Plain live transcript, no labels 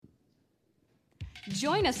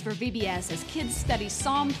Join us for VBS as kids study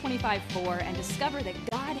Psalm 25:4 and discover that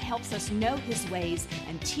God helps us know His ways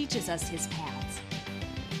and teaches us His paths.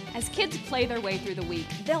 As kids play their way through the week,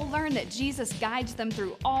 they'll learn that Jesus guides them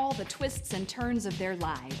through all the twists and turns of their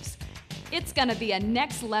lives. It's going to be a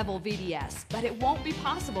next-level VBS, but it won't be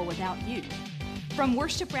possible without you. From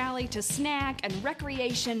worship rally to snack and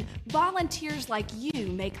recreation, volunteers like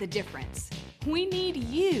you make the difference. We need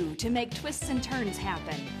you to make twists and turns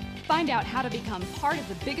happen. Find out how to become part of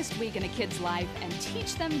the biggest week in a kid's life and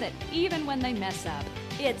teach them that even when they mess up,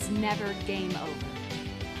 it's never game over.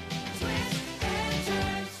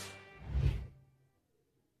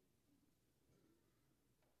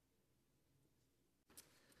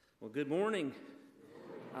 Well, good morning.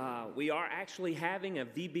 We are actually having a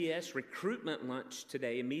VBS recruitment lunch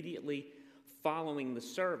today, immediately following the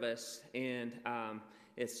service, and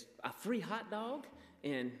it's a free hot dog,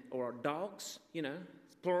 or dogs,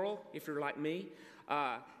 plural if you're like me.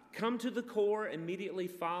 Come to the core immediately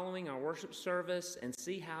following our worship service and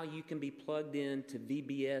see how you can be plugged in to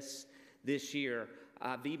VBS this year.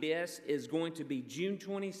 VBS is going to be June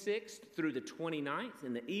 26th through the 29th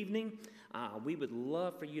in the evening. We would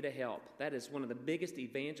love for you to help. That is one of the biggest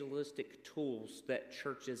evangelistic tools that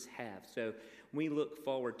churches have. So we look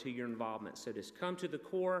forward to your involvement. So just come to the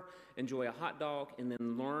core, enjoy a hot dog, and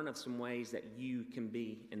then learn of some ways that you can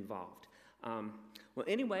be involved. Well,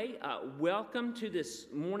 anyway, welcome to this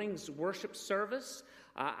morning's worship service.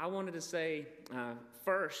 I wanted to say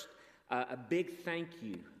first a big thank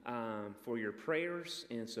you for your prayers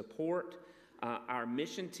and support. Our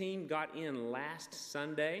mission team got in last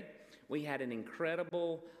Sunday. We had an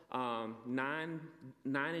incredible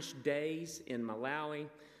nine-ish days in Malawi.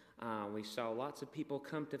 We saw lots of people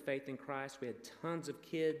come to faith in Christ. We had tons of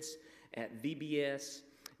kids at VBS.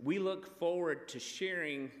 We look forward to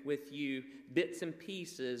sharing with you bits and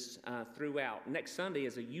pieces throughout. Next Sunday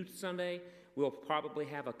is a youth Sunday. We'll probably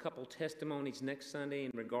have a couple testimonies next Sunday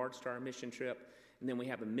in regards to our mission trip. And then we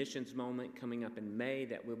have a missions moment coming up in May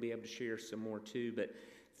that we'll be able to share some more too. But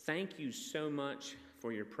thank you so much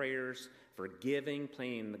for your prayers, for giving,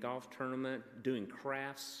 playing the golf tournament, doing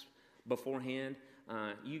crafts beforehand.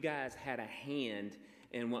 You guys had a hand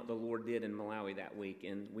in what the Lord did in Malawi that week,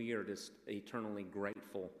 and we are just eternally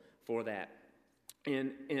grateful for that.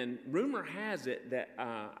 And rumor has it that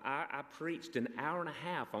I preached an hour and a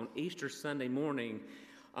half on Easter Sunday morning.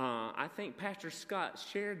 I think Pastor Scott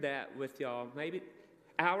shared that with y'all, maybe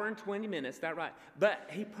hour and 20 minutes, that right. But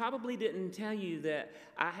he probably didn't tell you that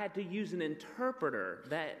I had to use an interpreter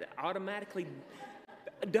that automatically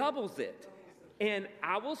doubles it. And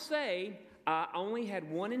I will say I only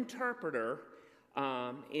had one interpreter,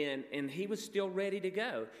 and he was still ready to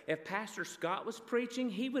go. If Pastor Scott was preaching,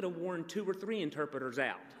 he would have worn 2 or 3 interpreters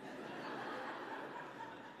out.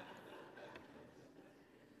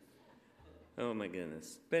 Oh my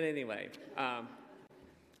goodness. But anyway,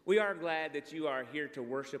 we are glad that you are here to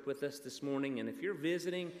worship with us this morning. And if you're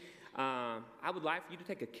visiting, I would like for you to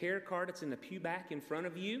take a care card that's in the pew back in front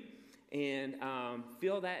of you and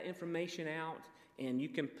fill that information out. And you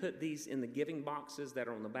can put these in the giving boxes that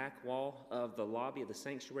are on the back wall of the lobby of the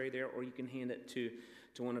sanctuary there, or you can hand it to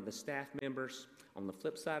one of the staff members. On the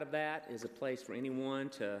flip side of that is a place for anyone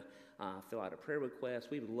to fill out a prayer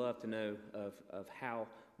request. We would love to know of how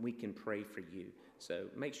we can pray for you. So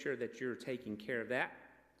make sure that you're taking care of that.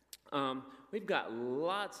 We've got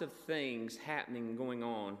lots of things happening and going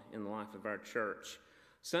on in the life of our church.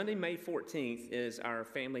 Sunday, May 14th is our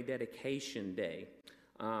family dedication day.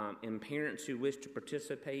 And parents who wish to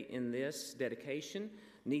participate in this dedication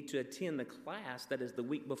need to attend the class that is the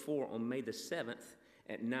week before on May the 7th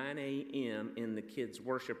at 9 a.m. in the kids'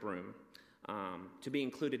 worship room. To be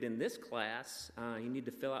included in this class, you need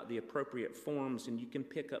to fill out the appropriate forms, and you can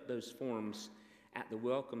pick up those forms at the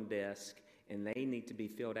welcome desk, and they need to be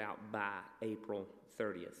filled out by April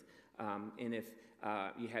 30th. And if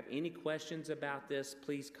you have any questions about this,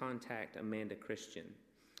 please contact Amanda Christian.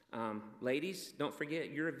 Ladies, don't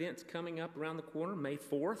forget your event's coming up around the corner, May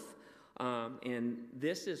 4th. And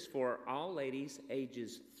this is for all ladies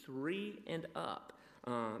ages 3 and up.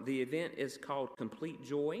 The event is called Complete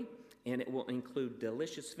Joy, and it will include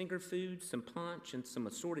delicious finger foods, some punch, and some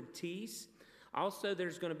assorted teas. Also,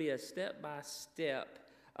 there's going to be a step-by-step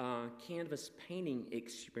canvas painting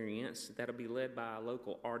experience that'll be led by a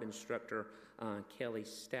local art instructor, Kelly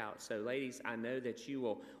Stout. So, ladies, I know that you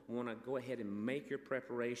will want to go ahead and make your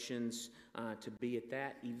preparations to be at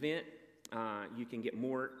that event. You can get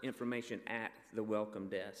more information at the welcome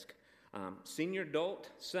desk. Senior Adult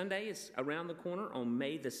Sunday is around the corner on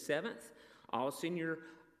May the 7th. All senior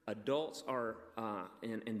adults are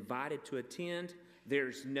invited to attend.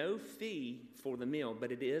 There's no fee for the meal,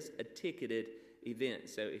 but it is a ticketed event.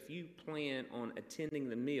 So if you plan on attending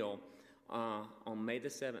the meal on May the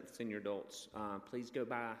 7th, senior adults, please go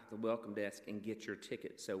by the welcome desk and get your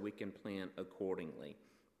ticket so we can plan accordingly.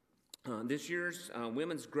 This year's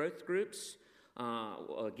women's growth groups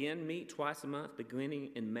will again meet twice a month,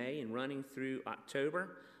 beginning in May and running through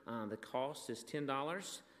October. The cost is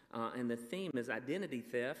 $10, and the theme is identity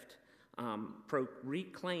theft,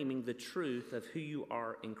 reclaiming the truth of who you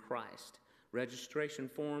are in Christ. Registration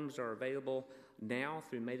forms are available now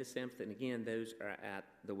through May the 7th, and again, those are at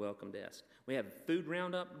the welcome desk. We have food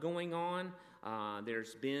roundup going on.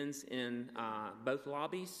 There's bins in both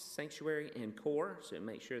lobbies, sanctuary and core, so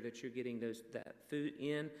make sure that you're getting that food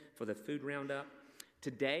in for the food roundup.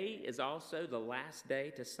 Today is also the last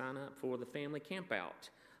day to sign up for the family campout.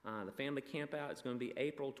 The family campout is going to be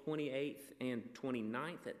April 28th and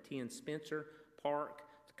 29th at 10 Spencer Park.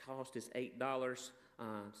 The cost is $8.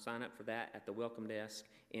 Sign up for that at the welcome desk.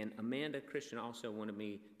 And Amanda Christian also wanted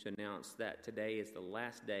me to announce that today is the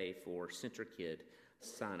last day for CentraKid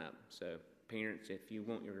sign up. So parents, if you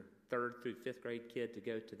want your 3rd through 5th grade kid to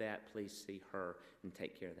go to that, please see her and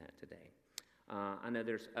take care of that today. I know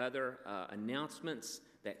there's other announcements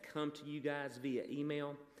that come to you guys via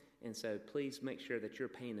email. And so please make sure that you're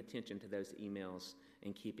paying attention to those emails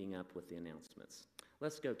and keeping up with the announcements.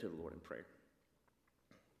 Let's go to the Lord in prayer.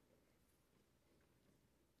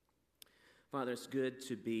 Father, it's good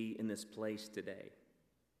to be in this place today,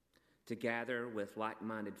 to gather with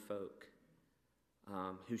like-minded folk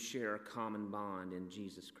who share a common bond in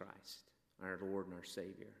Jesus Christ, our Lord and our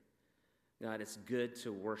Savior. God, it's good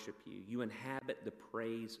to worship you. You inhabit the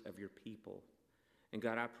praise of your people. And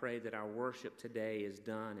God, I pray that our worship today is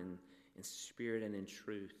done in spirit and in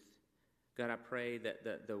truth. God, I pray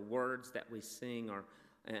that the words that we sing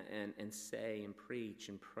and say and preach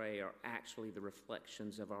and pray are actually the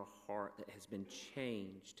reflections of our heart that has been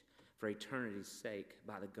changed for eternity's sake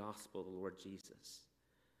by the gospel of the Lord Jesus.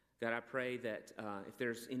 God, I pray that if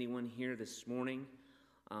there's anyone here this morning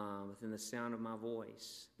within the sound of my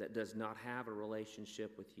voice that does not have a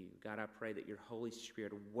relationship with you, God, I pray that your Holy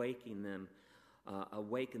Spirit awaken them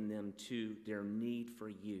to their need for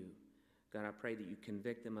you. God, I pray that you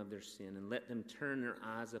convict them of their sin and let them turn their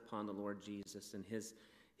eyes upon the Lord Jesus and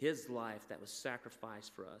his life that was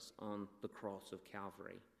sacrificed for us on the cross of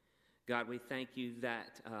Calvary. God, we thank you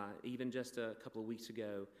that even just a couple of weeks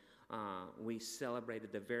ago, we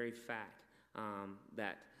celebrated the very fact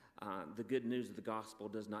that the good news of the gospel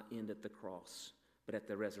does not end at the cross, but at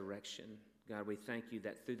the resurrection. God, we thank you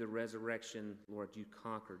that through the resurrection, Lord, you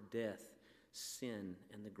conquered death, sin,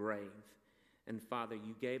 and the grave. And Father,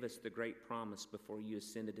 you gave us the great promise before you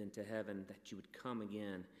ascended into heaven that you would come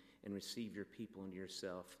again and receive your people into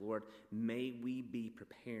yourself. Lord, may we be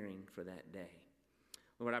preparing for that day.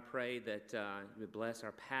 Lord, I pray that you would bless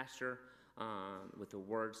our pastor with the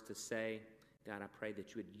words to say. God, I pray that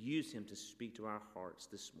you would use him to speak to our hearts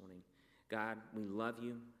this morning. God, we love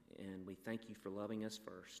you, and we thank you for loving us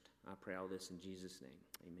first. I pray all this in Jesus' name.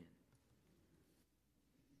 Amen.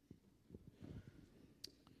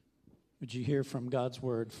 Would you hear from God's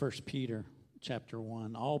word, 1 Peter chapter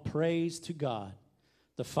 1. All praise to God,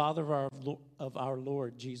 the Father of our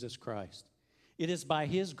Lord Jesus Christ. It is by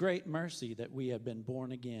his great mercy that we have been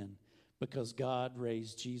born again, because God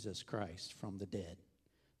raised Jesus Christ from the dead.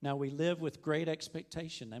 Now we live with great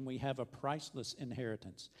expectation, and we have a priceless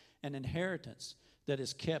inheritance, an inheritance that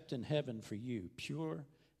is kept in heaven for you, pure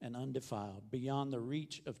and undefiled, beyond the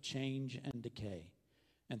reach of change and decay.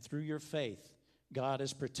 And through your faith, God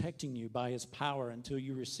is protecting you by his power until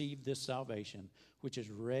you receive this salvation, which is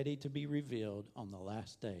ready to be revealed on the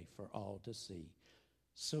last day for all to see.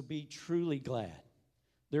 So be truly glad.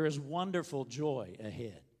 There is wonderful joy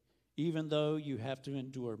ahead, even though you have to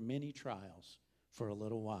endure many trials for a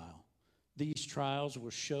little while. These trials will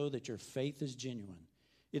show that your faith is genuine.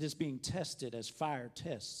 It is being tested as fire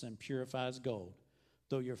tests and purifies gold,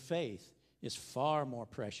 though your faith is far more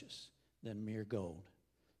precious than mere gold.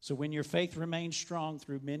 So when your faith remains strong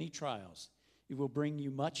through many trials, it will bring you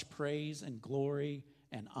much praise and glory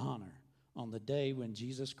and honor on the day when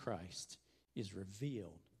Jesus Christ is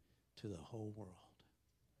revealed to the whole world.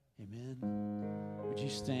 Amen. Would you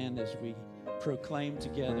stand as we proclaim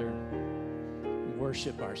together and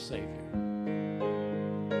worship our Savior?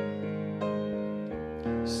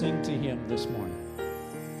 Sing to him this morning.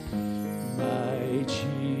 My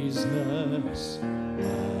Jesus,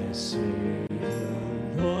 my Savior,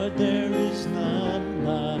 Lord, there is none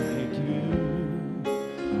like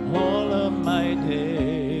you. All of my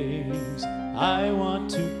days I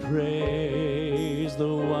want to praise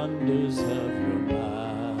the wonders of your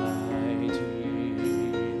mighty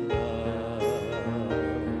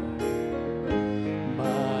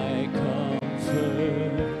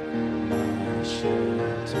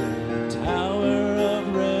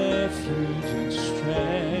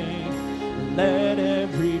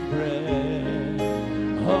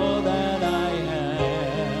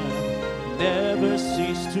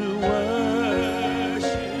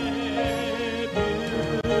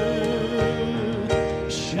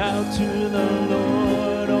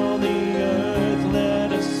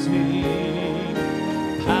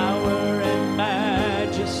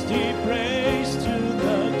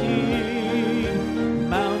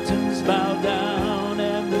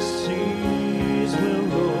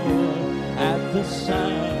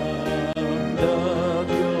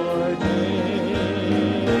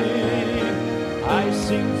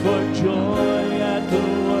joy at the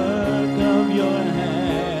work of your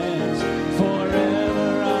hands. Forever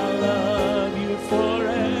I'll love you,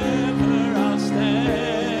 forever I'll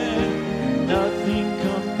stand. Nothing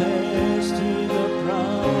compares to the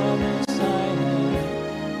promise I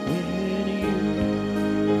have in you.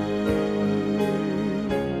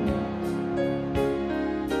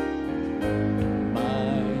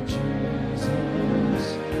 My Jesus,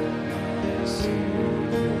 my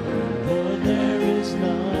Savior, Lord, there is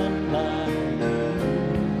none like you.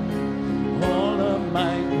 All of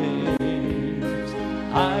my days,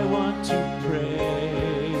 I want to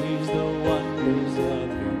praise the wonders of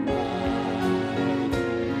your mighty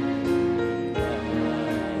love.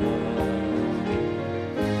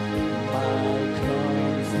 My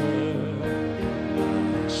comfort,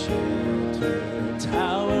 my shelter,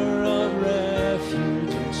 tower of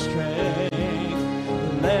refuge and strength.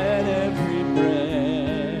 Let every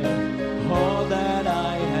breath, all that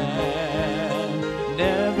I have,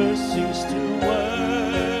 never cease to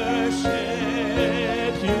worship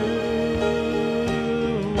you.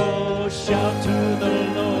 Oh, shout to the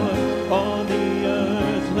Lord, all the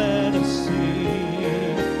earth, let us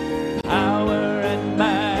sing. Power and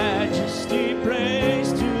majesty,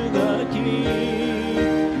 praise to the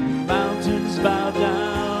King. Mountains bow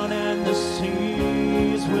down and the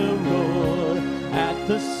seas will roar at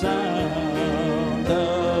the sound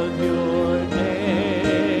of your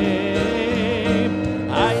name.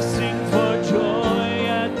 I sing for joy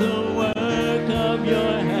at the work of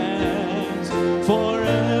your hands.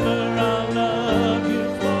 Forever I'll love you,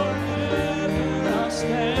 forever I'll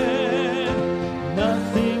stand.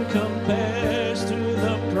 Nothing compares to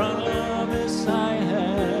the promise I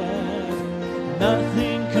have.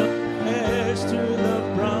 Nothing compares to the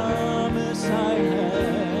promise I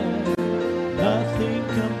have. Nothing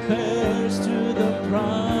compares to the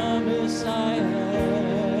promise I have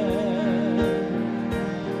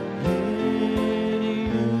in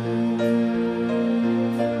you.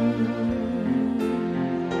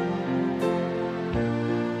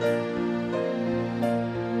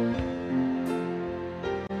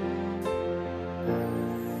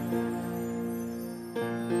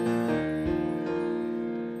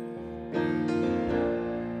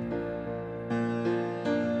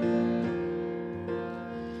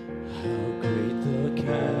 How great the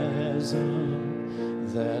chasm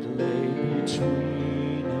that lay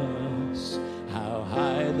between us. How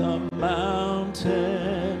high the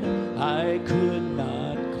mountain I could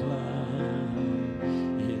not climb.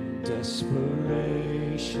 In desperation,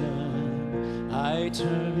 I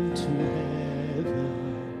turned to heaven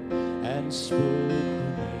and spoke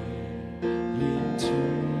into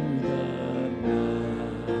the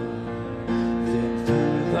night. Then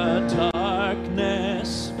through the darkness,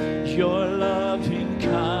 your loving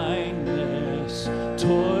kindness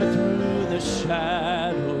tore through the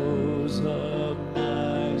shadows of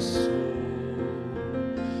my soul.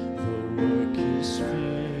 The work is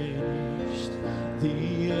finished,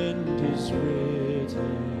 the end is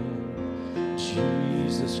written.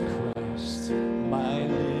 Jesus Christ, my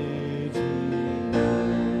living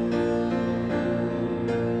hope.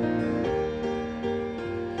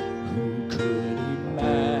 Who could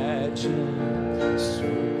imagine so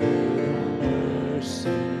great a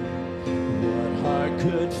mercy? What heart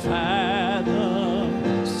could fathom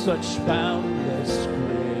such boundless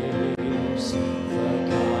grace? The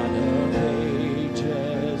God of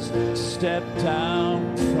ages stepped down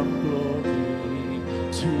from glory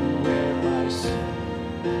to wear my sin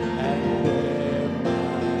and bear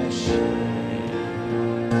my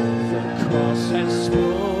shame. The cross has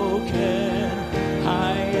spoken,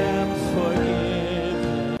 I am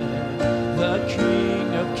forgiven. The King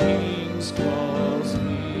of Kings calls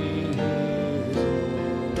me his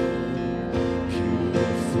own.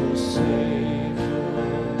 Beautiful Savior,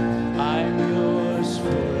 I'm yours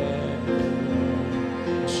forever.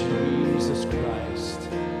 Jesus Christ,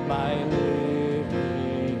 my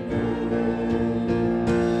living hope.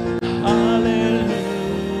 Hallelujah,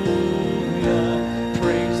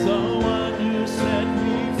 praise the one who set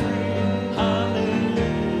me free.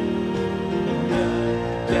 Hallelujah,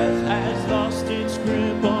 death has lost its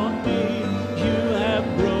grip on me. You have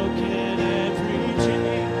broken every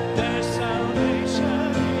chain. There's salvation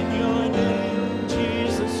in your name,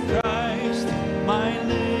 Jesus Christ, my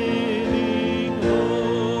living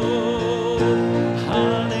hope.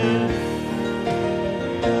 Hallelujah.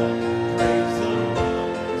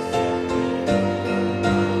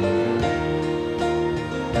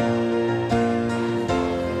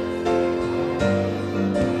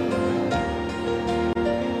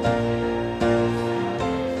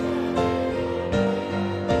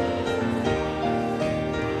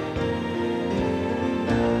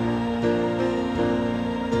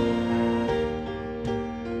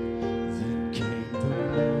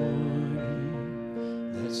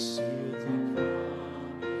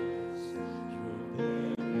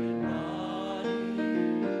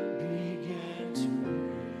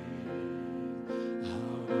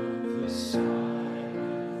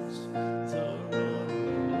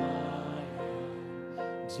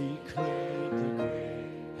 declared the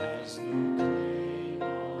grave has no claim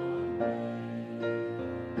on me.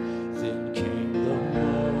 Then came the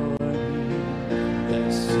morning that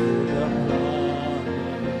sealed the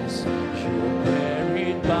promise. Your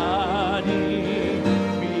buried body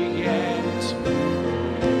began to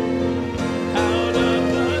move. Out of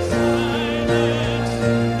the silence,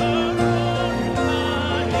 a roaring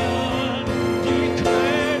lion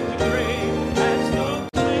declared the grave has no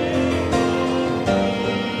claim on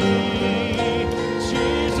me.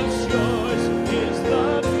 Jesus, yours is the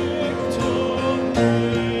victory.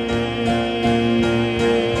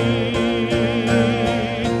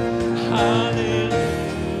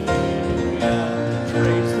 Hallelujah.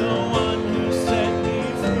 Praise the one who set me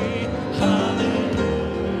free. Hallelujah.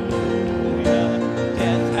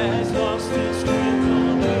 Death has lost its grip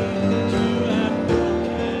on me. You have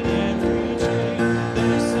broken every chain.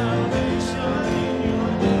 There's salvation in your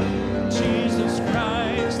name, Jesus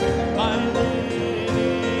Christ, my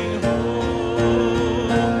living hope.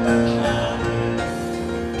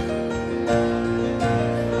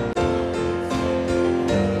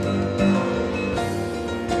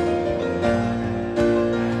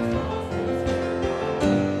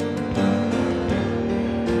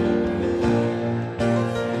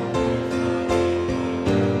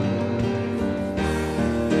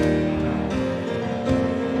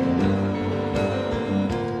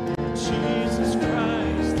 Jesus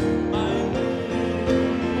Christ, my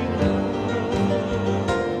living hope.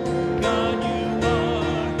 God, you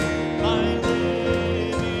are my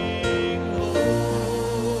living hope.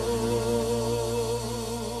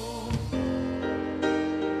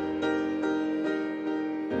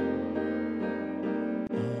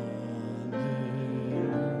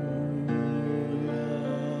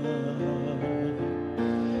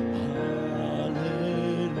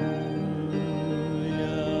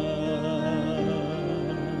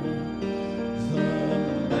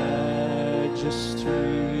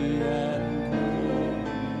 Majesty and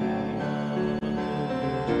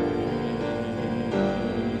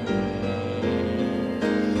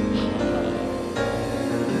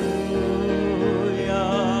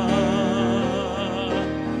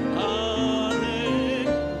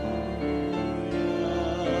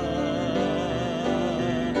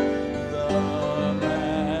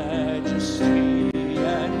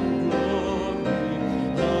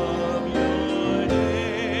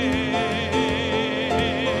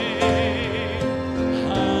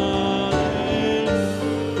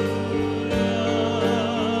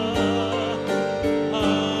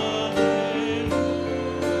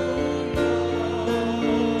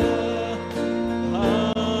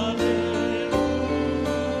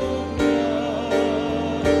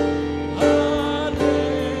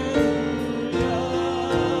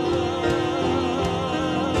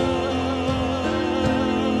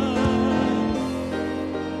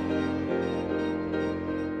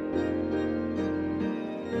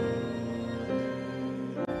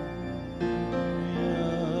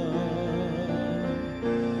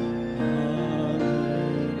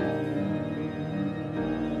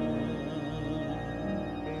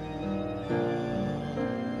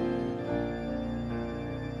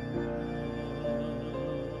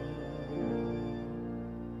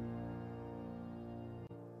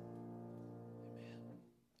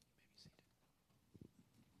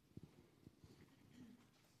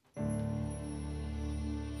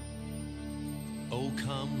Oh,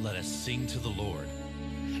 come, let us sing to the Lord.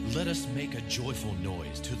 Let us make a joyful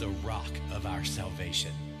noise to the rock of our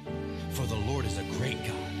salvation. For the Lord is a great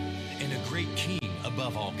God and a great King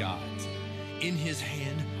above all gods. In his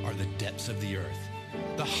hand are the depths of the earth.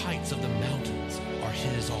 The heights of the mountains are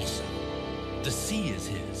his also. The sea is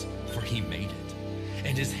his, for he made it,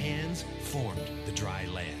 and his hands formed the dry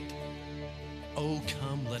land. Oh,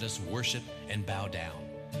 come, let us worship and bow down.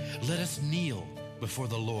 Let us kneel before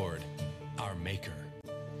the Lord, our Maker.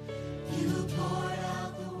 You poured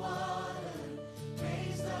out the water,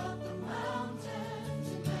 raised up the mountains,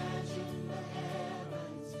 imagine the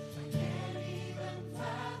heavens. I can't even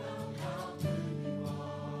fathom how good you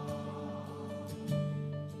are.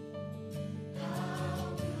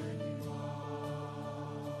 How good you are.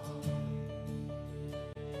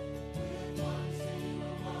 With one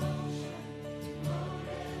single motion, you wrote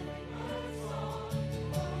every bird song, you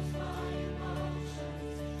washed my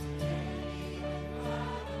emotions. Can't even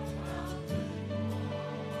fathom how good you are.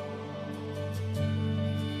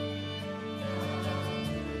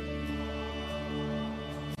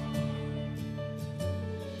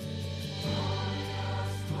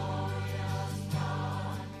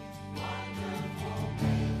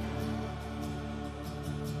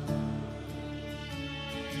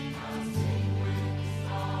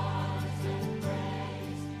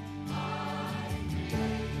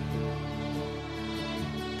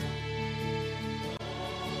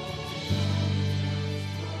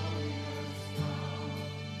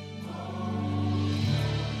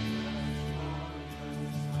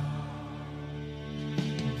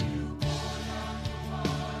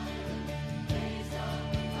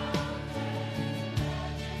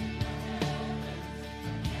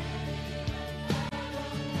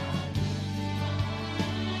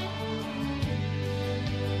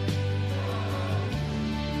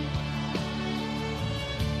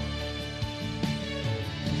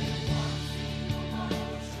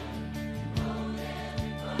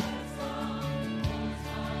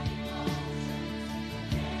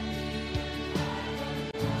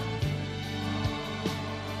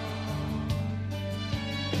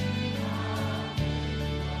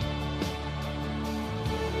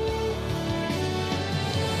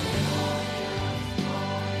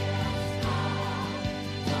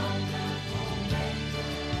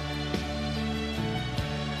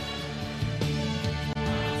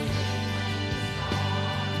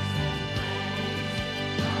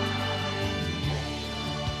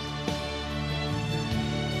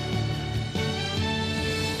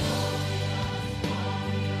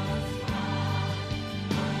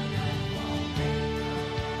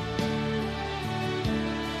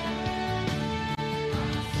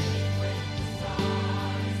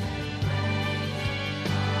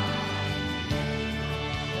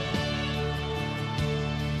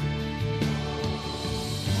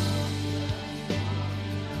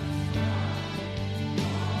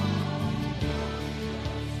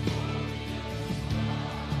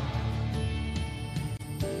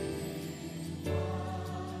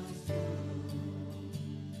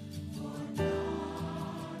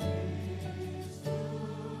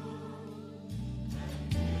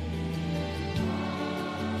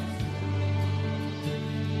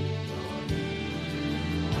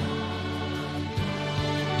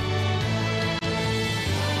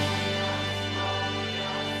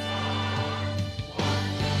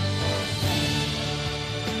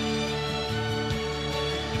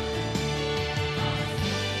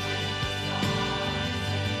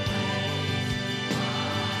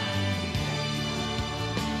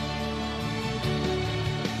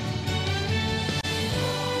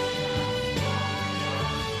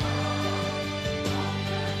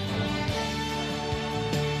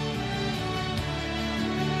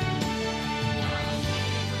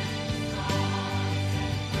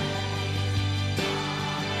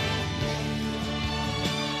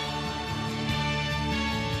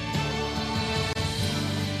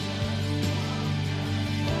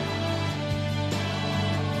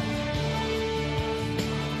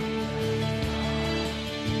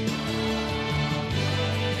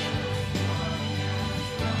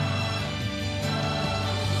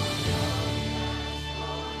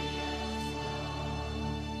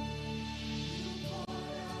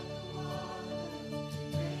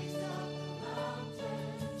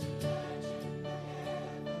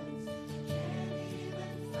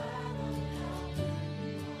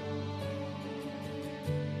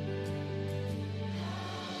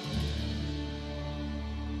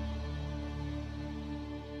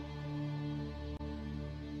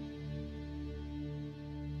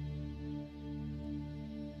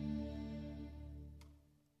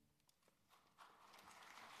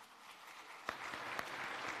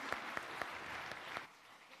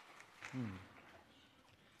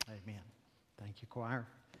 Amen. Thank you, choir.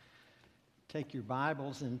 Take your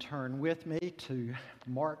Bibles and turn with me to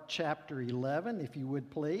Mark chapter 11, if you would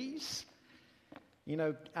please. You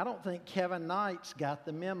know, I don't think Kevin Knight's got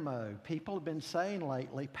the memo. People have been saying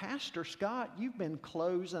lately, Pastor Scott, you've been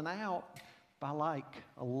closing out by like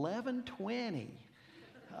 11:20.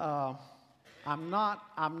 I'm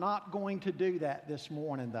not going to do that this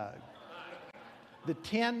morning, though. The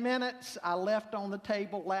 10 minutes I left on the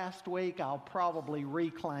table last week, I'll probably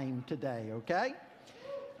reclaim today, okay?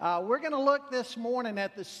 We're going to look this morning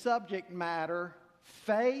at the subject matter,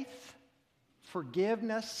 faith,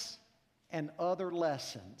 forgiveness, and other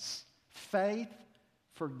lessons. Faith,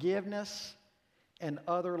 forgiveness, and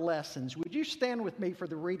other lessons. Would you stand with me for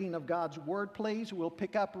the reading of God's Word, please? We'll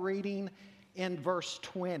pick up reading in verse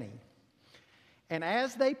 20. And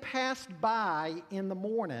as they passed by in the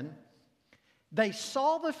morning, they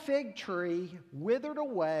saw the fig tree withered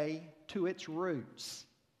away to its roots.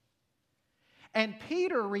 And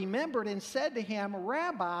Peter remembered and said to him,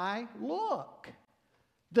 Rabbi, look,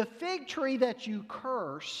 the fig tree that you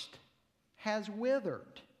cursed has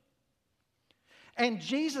withered. And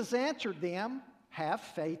Jesus answered them, have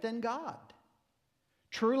faith in God.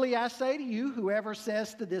 Truly I say to you, whoever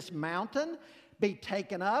says to this mountain, be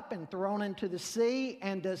taken up and thrown into the sea,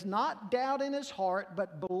 and does not doubt in his heart,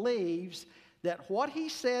 but believes that what he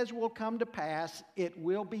says will come to pass, it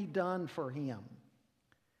will be done for him.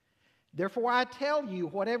 Therefore I tell you,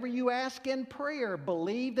 whatever you ask in prayer,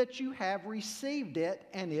 believe that you have received it,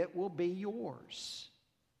 and it will be yours.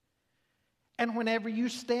 And whenever you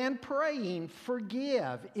stand praying,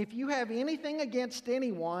 forgive if you have anything against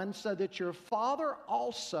anyone, so that your Father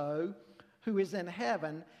also, who is in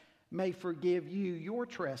heaven, may forgive you your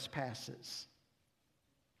trespasses.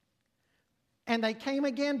 And they came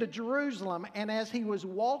again to Jerusalem, and as he was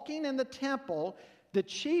walking in the temple, the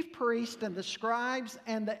chief priests and the scribes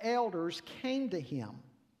and the elders came to him.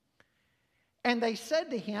 And they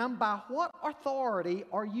said to him, by what authority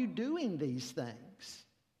are you doing these things?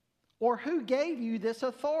 Or who gave you this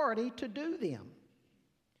authority to do them?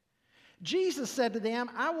 Jesus said to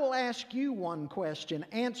them, I will ask you one question.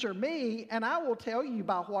 Answer me, and I will tell you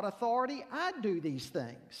by what authority I do these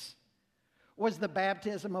things. Was the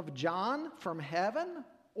baptism of John from heaven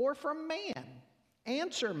or from man?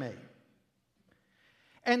 Answer me.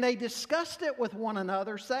 And they discussed it with one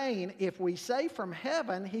another, saying, if we say from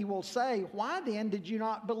heaven, he will say, why then did you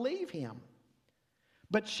not believe him?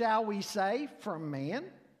 But shall we say from man?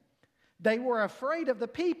 They were afraid of the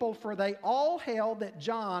people, for they all held that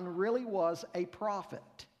John really was a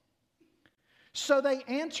prophet. So they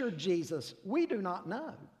answered Jesus, we do not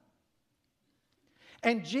know.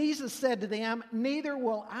 And Jesus said to them, neither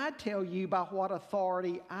will I tell you by what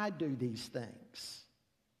authority I do these things.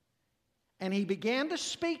 And he began to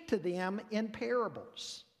speak to them in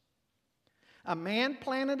parables. A man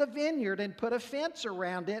planted a vineyard and put a fence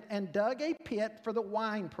around it and dug a pit for the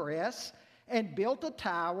winepress and built a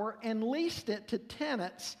tower and leased it to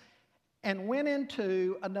tenants and went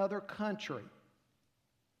into another country.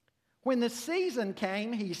 When the season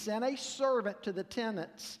came, he sent a servant to the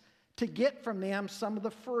tenants to get from them some of the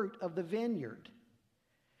fruit of the vineyard.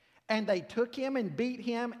 And they took him and beat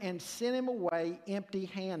him and sent him away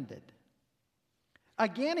empty-handed.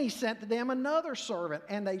 Again he sent to them another servant,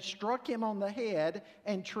 and they struck him on the head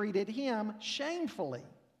and treated him shamefully.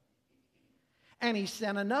 And he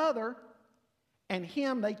sent another, and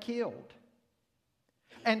him they killed.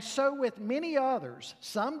 And so with many others,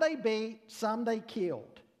 some they beat, some they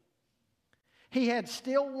killed. He had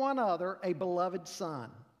still one other, a beloved son.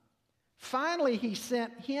 Finally he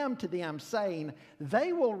sent him to them, saying,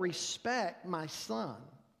 they will respect my son.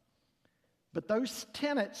 But those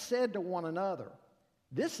tenants said to one another,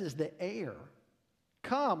 this is the heir.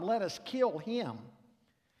 Come, let us kill him,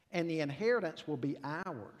 and the inheritance will be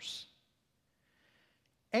ours.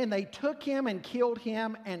 And they took him and killed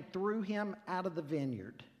him and threw him out of the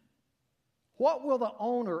vineyard. What will the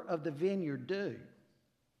owner of the vineyard do?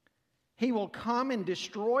 He will come and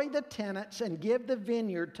destroy the tenants and give the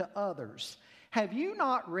vineyard to others. Have you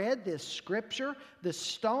not read this scripture? The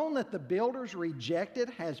stone that the builders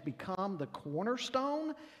rejected has become the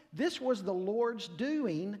cornerstone. This was the Lord's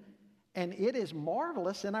doing, and it is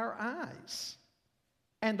marvelous in our eyes.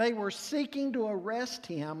 And they were seeking to arrest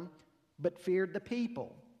him, but feared the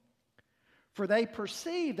people. For they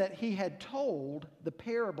perceived that he had told the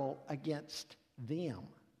parable against them.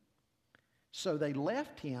 So they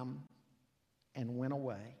left him and went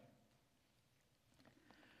away.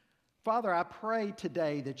 Father, I pray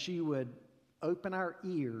today that you would open our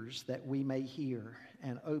ears that we may hear,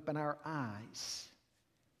 and open our eyes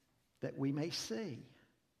that we may see.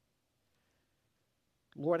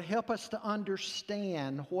 Lord, help us to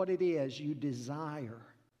understand what it is you desire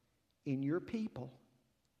in your people.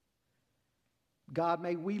 God,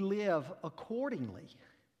 may we live accordingly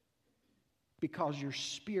because your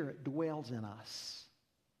Spirit dwells in us.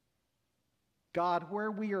 God,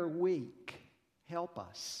 where we are weak, help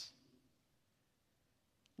us.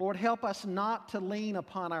 Lord, help us not to lean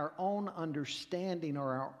upon our own understanding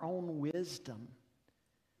or our own wisdom,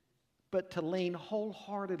 but to lean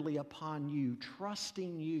wholeheartedly upon you,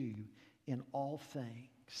 trusting you in all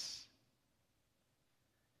things.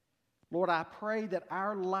 Lord, I pray that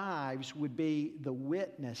our lives would be the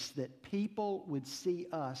witness that people would see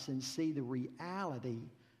us and see the reality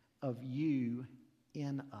of you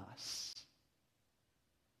in us.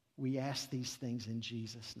 We ask these things in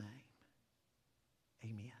Jesus' name.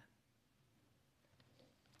 Amen.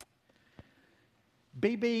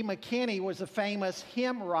 B.B. McKinney was a famous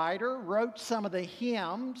hymn writer, wrote some of the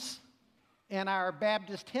hymns in our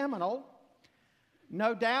Baptist hymnal.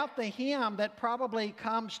 No doubt the hymn that probably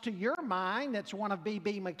comes to your mind, that's one of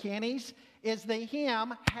B.B. McKinney's, is the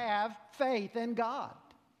hymn, Have Faith in God.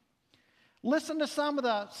 Listen to some of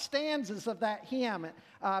the stanzas of that hymn.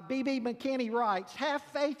 B.B. McKinney writes, have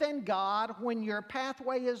faith in God when your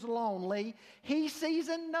pathway is lonely. He sees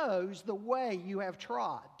and knows the way you have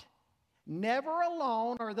trod. Never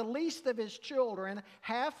alone or the least of his children,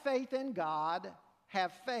 have faith in God,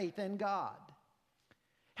 have faith in God.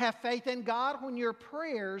 Have faith in God when your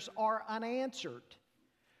prayers are unanswered.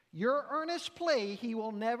 Your earnest plea he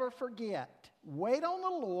will never forget. Wait on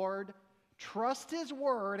the Lord, trust his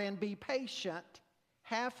word, and be patient.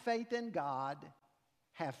 Have faith in God,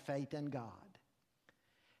 have faith in God.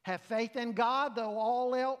 Have faith in God, though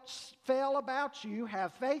all else fail about you.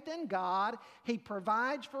 Have faith in God. He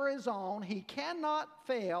provides for his own. He cannot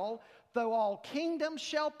fail, though all kingdoms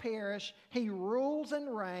shall perish. He rules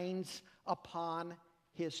and reigns upon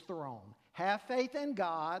his throne. Have faith in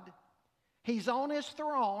God. He's on his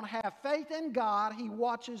throne. Have faith in God. He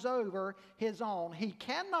watches over his own. He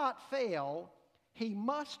cannot fail. He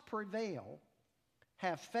must prevail.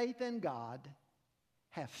 Have faith in God.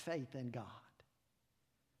 Have faith in God.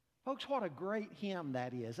 Folks, what a great hymn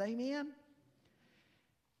that is. Amen?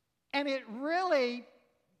 And it really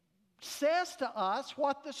says to us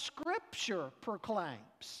what the Scripture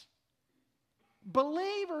proclaims.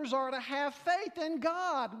 Believers are to have faith in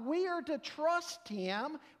God. We are to trust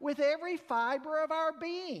him with every fiber of our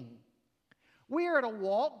being. We are to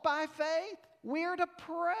walk by faith. We are to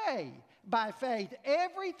pray by faith.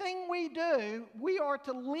 Everything we do, we are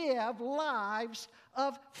to live lives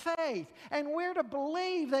of faith. And we're to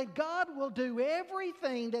believe that God will do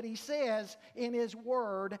everything that he says in his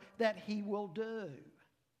word that he will do.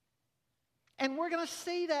 And we're going to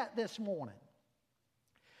see that this morning.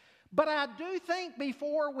 But I do think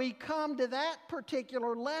before we come to that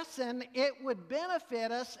particular lesson, it would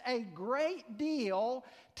benefit us a great deal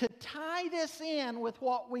to tie this in with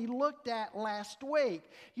what we looked at last week.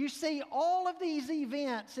 You see, all of these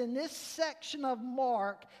events in this section of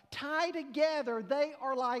Mark tie together. They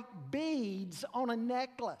are like beads on a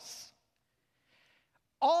necklace.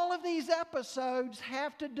 All of these episodes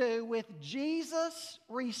have to do with Jesus'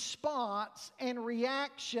 response and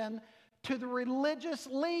reaction to the religious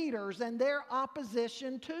leaders and their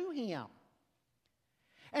opposition to him.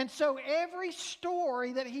 And so every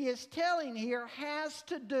story that he is telling here has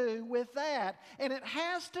to do with that. And it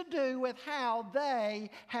has to do with how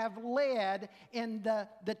they have led in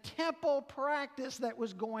the temple practice that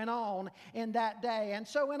was going on in that day. And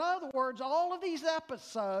so in other words, all of these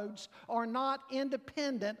episodes are not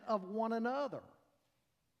independent of one another.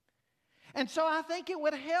 And so I think it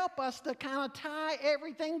would help us to kind of tie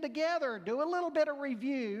everything together, do a little bit of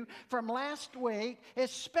review from last week,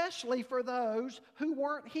 especially for those who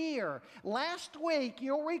weren't here. Last week,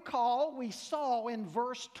 you'll recall, we saw in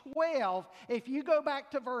verse 12, if you go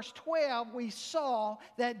back to verse 12, we saw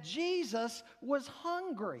that Jesus was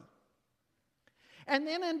hungry. And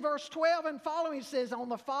then in verse 12 and following, it says, on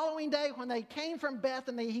the following day when they came from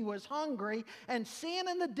Bethany, he was hungry, and seeing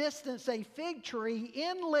in the distance a fig tree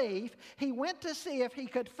in leaf, he went to see if he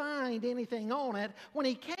could find anything on it. When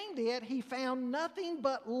he came to it, he found nothing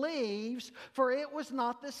but leaves, for it was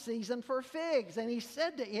not the season for figs. And he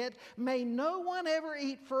said to it, may no one ever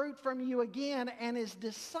eat fruit from you again. And his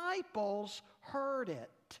disciples heard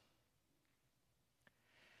it.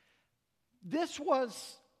 This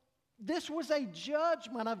was a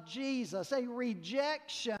judgment of Jesus, a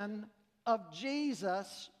rejection of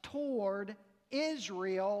Jesus toward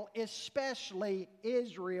Israel, especially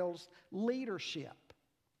Israel's leadership.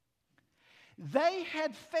 They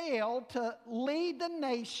had failed to lead the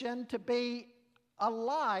nation to be a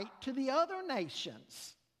light to the other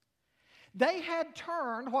nations. They had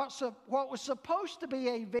turned what was supposed to be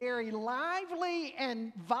a very lively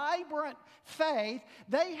and vibrant faith,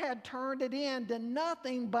 they had turned it into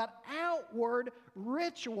nothing but outward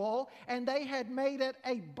ritual, and they had made it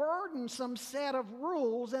a burdensome set of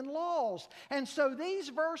rules and laws. And so these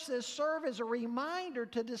verses serve as a reminder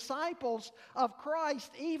to disciples of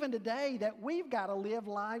Christ even today that we've got to live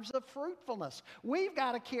lives of fruitfulness. We've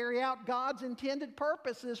got to carry out God's intended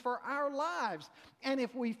purposes for our lives. And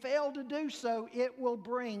if we fail to do so, it will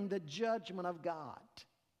bring the judgment of God.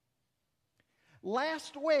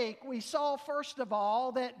 Last week, we saw, first of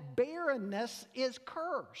all, that barrenness is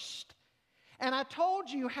cursed. And I told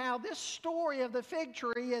you how this story of the fig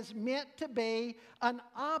tree is meant to be an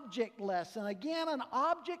object lesson. Again, an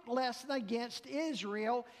object lesson against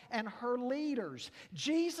Israel and her leaders.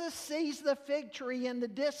 Jesus sees the fig tree in the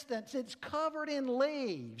distance. It's covered in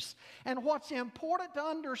leaves. And what's important to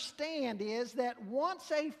understand is that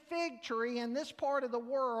once a fig tree in this part of the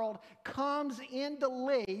world comes into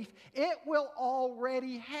leaf, it will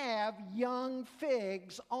already have young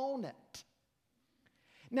figs on it.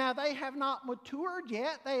 Now, they have not matured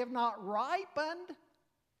yet, they have not ripened,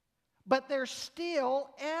 but they're still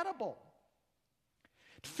edible.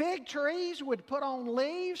 Fig trees would put on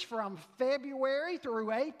leaves from February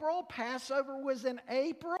through April. Passover was in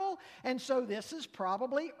April, and so this is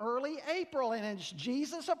probably early April. And as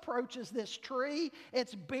Jesus approaches this tree,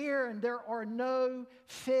 it's barren. There are no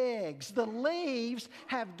figs. The leaves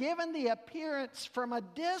have given the appearance from a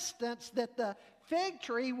distance that the fig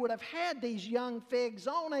tree would have had these young figs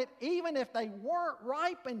on it, even if they weren't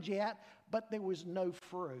ripened yet, but there was no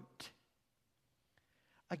fruit.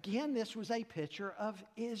 Again, this was a picture of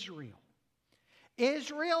Israel.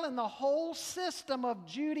 Israel and the whole system of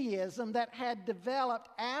Judaism that had developed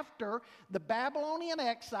after the Babylonian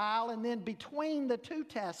exile and then between the two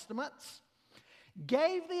testaments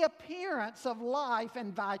gave the appearance of life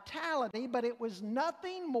and vitality, but it was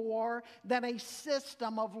nothing more than a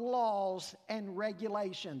system of laws and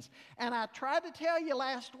regulations. And I tried to tell you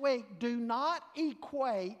last week, do not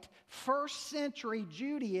equate first century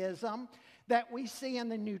Judaism that we see in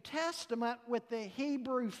the New Testament with the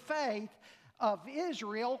Hebrew faith of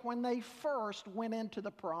Israel when they first went into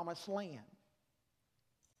the Promised Land.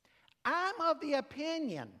 I'm of the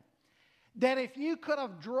opinion that if you could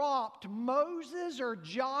have dropped Moses or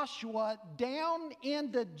Joshua down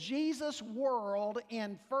into Jesus' world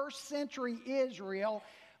in first century Israel,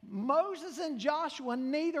 Moses and Joshua,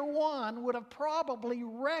 neither one would have probably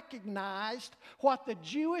recognized what the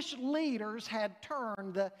Jewish leaders had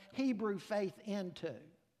turned the Hebrew faith into.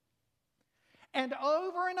 And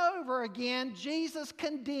over again, Jesus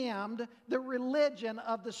condemned the religion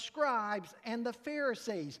of the scribes and the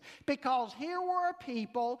Pharisees, because here were a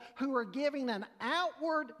people who were giving an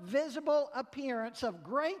outward, visible appearance of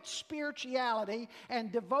great spirituality and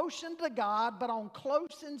devotion to God, but on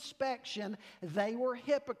close inspection, they were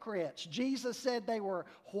hypocrites. Jesus said they were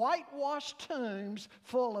whitewashed tombs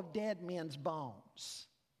full of dead men's bones.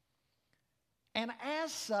 And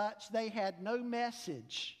as such, they had no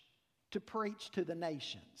message to preach to the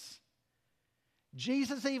nations.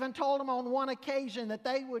 Jesus even told them on one occasion that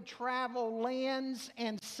they would travel lands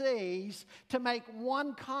and seas to make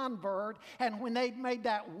one convert, and when they'd made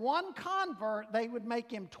that one convert, they would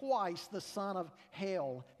make him twice the son of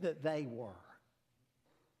hell that they were.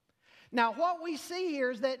 Now, what we see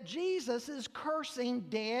here is that Jesus is cursing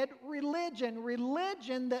dead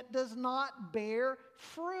religion that does not bear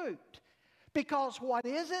fruit. Because what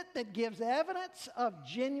is it that gives evidence of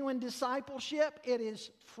genuine discipleship? It is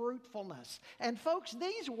fruitfulness. And folks,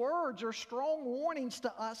 these words are strong warnings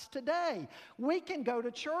to us today. We can go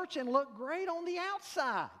to church and look great on the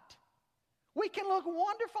outside. We can look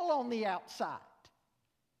wonderful on the outside.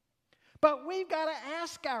 But we've got to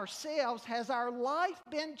ask ourselves, has our life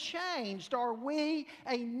been changed? Are we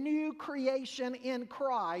a new creation in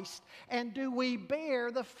Christ? And do we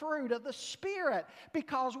bear the fruit of the Spirit?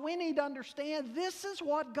 Because we need to understand this is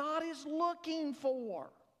what God is looking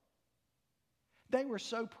for. They were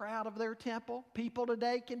so proud of their temple. People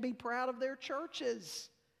today can be proud of their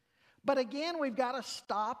churches. But again, we've got to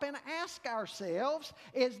stop and ask ourselves,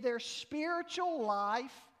 is there spiritual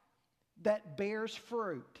life that bears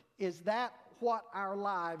fruit? Is that what our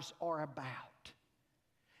lives are about?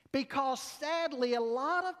 Because sadly, a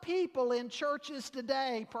lot of people in churches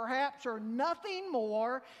today perhaps are nothing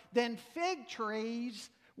more than fig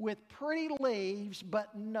trees with pretty leaves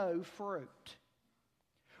but no fruit.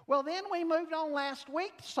 Well, then we moved on last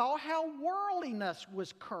week, saw how worldliness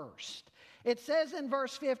was cursed. It says in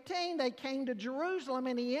verse 15, they came to Jerusalem,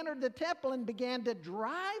 and he entered the temple and began to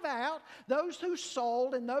drive out those who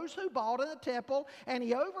sold and those who bought in the temple, and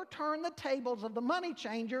he overturned the tables of the money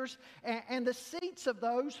changers and the seats of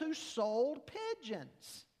those who sold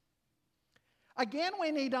pigeons. Again,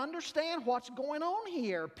 we need to understand what's going on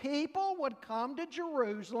here. People would come to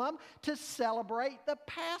Jerusalem to celebrate the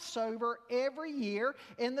Passover every year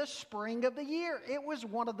in the spring of the year. It was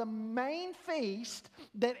one of the main feasts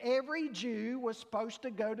that every Jew was supposed to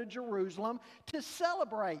go to Jerusalem to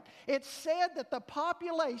celebrate. It's said that the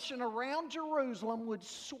population around Jerusalem would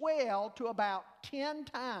swell to about 10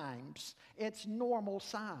 times its normal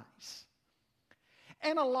size.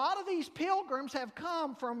 And a lot of these pilgrims have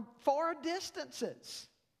come from far distances.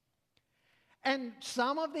 And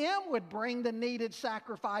some of them would bring the needed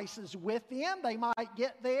sacrifices with them. They might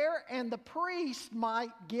get there, and the priest might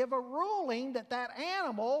give a ruling that that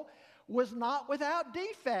animal was not without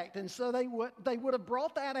defect. And so they would have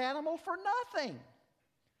brought that animal for nothing.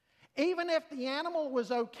 Even if the animal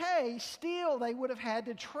was okay, still they would have had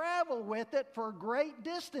to travel with it for great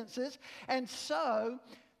distances. And so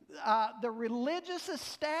the religious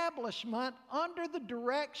establishment, under the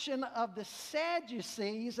direction of the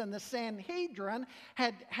Sadducees and the Sanhedrin,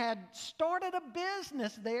 had started a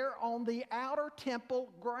business there on the outer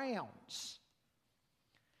temple grounds.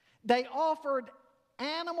 They offered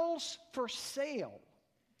animals for sale,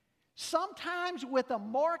 sometimes with a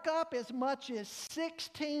markup as much as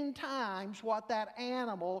 16 times what that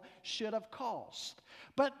animal should have cost.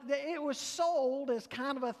 But it was sold as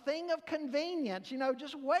kind of a thing of convenience. You know,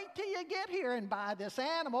 just wait till you get here and buy this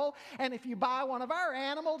animal. And if you buy one of our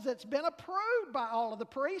animals, it's been approved by all of the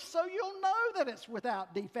priests, so you'll know that it's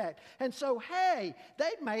without defect. And so, hey,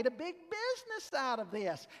 they'd made a big business out of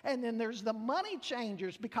this. And then there's the money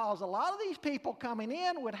changers, because a lot of these people coming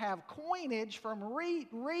in would have coinage from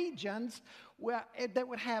regions that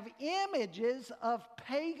would have images of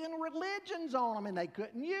pagan religions on them, and they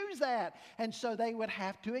couldn't use that. And so they would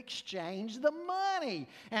have to exchange the money.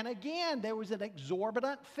 And again, there was an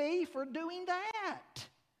exorbitant fee for doing that.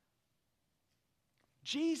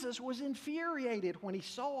 Jesus was infuriated when he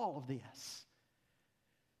saw all of this.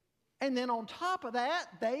 And then on top of that,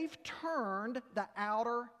 they've turned the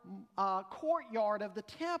outer courtyard of the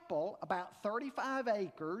temple, about 35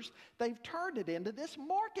 acres, they've turned it into this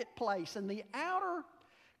marketplace. And the outer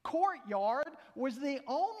courtyard was the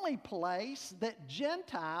only place that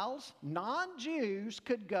Gentiles, non-Jews,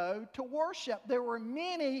 could go to worship. There were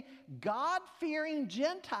many God-fearing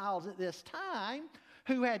Gentiles at this time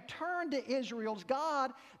who had turned to Israel's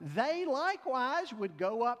God. They likewise would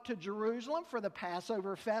go up to Jerusalem for the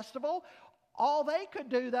Passover festival. All they could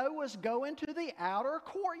do, though, was go into the outer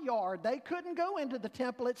courtyard. They couldn't go into the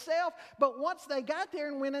temple itself, but once they got there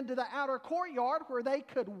and went into the outer courtyard where they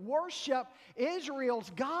could worship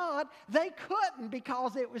Israel's God, they couldn't,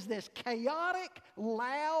 because it was this chaotic,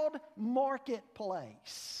 loud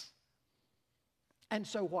marketplace. And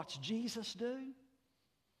so what's Jesus do?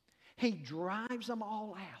 He drives them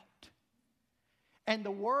all out. And the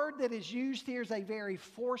word that is used here is a very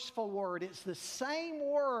forceful word. It's the same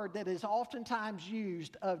word that is oftentimes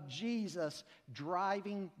used of Jesus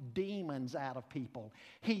driving demons out of people.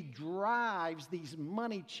 He drives these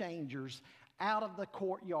money changers out of the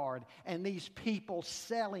courtyard, and these people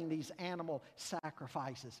selling these animal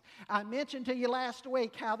sacrifices. I mentioned to you last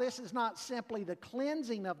week how this is not simply the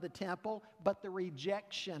cleansing of the temple, but the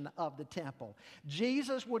rejection of the temple.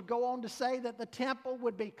 Jesus would go on to say that the temple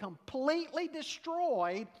would be completely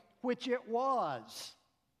destroyed, which it was,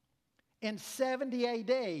 in 70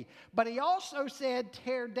 AD. But he also said,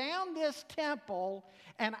 tear down this temple,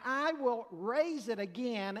 and I will raise it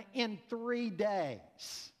again in 3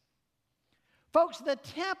 days. Folks, the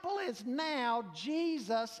temple is now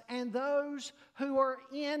Jesus and those who are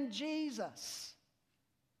in Jesus.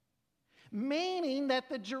 Meaning that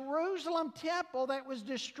the Jerusalem temple that was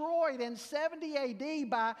destroyed in 70 AD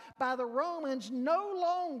by the Romans no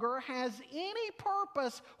longer has any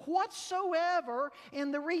purpose whatsoever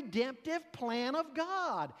in the redemptive plan of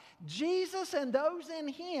God. Jesus and those in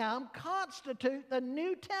Him constitute the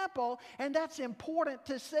new temple, and that's important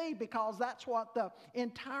to see, because that's what the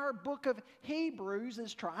entire book of Hebrews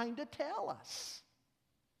is trying to tell us.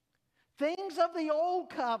 Things of the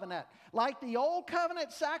old covenant, like the old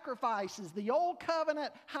covenant sacrifices, the old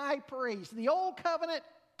covenant high priest, the old covenant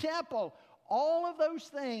temple, all of those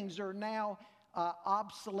things are now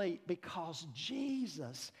obsolete, because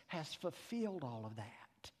Jesus has fulfilled all of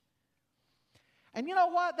that. And you know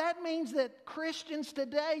what? That means that Christians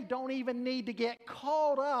today don't even need to get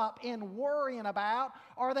caught up in worrying about,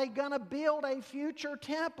 are they going to build a future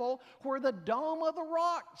temple where the Dome of the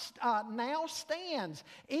Rock now stands?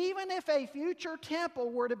 Even if a future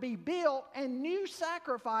temple were to be built and new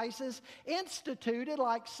sacrifices instituted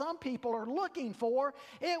like some people are looking for,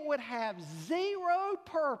 it would have zero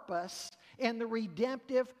purpose in the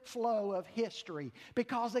redemptive flow of history.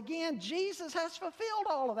 Because again, Jesus has fulfilled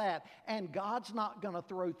all of that, and God's not going to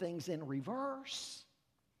throw things in reverse.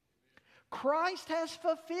 Christ has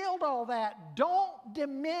fulfilled all that. Don't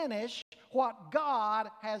diminish what God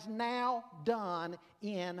has now done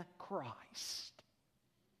in Christ.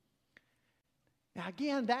 Now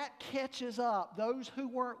again, that catches up those who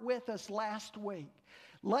weren't with us last week.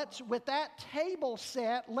 With that table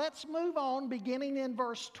set, let's move on beginning in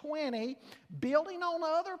verse 20, building on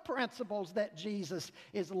other principles that Jesus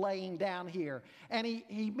is laying down here. And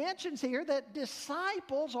he mentions here that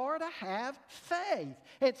disciples are to have faith.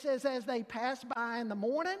 It says, as they passed by in the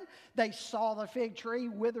morning, they saw the fig tree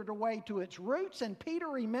withered away to its roots. And Peter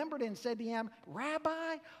remembered and said to him,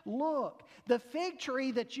 Rabbi, look, the fig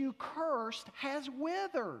tree that you cursed has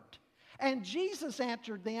withered. And Jesus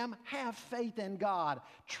answered them, have faith in God.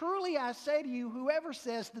 Truly I say to you, whoever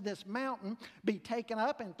says to this mountain, be taken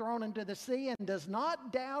up and thrown into the sea, and does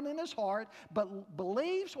not doubt in his heart, but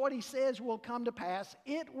believes what he says will come to pass,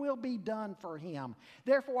 it will be done for him.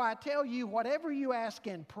 Therefore I tell you, whatever you ask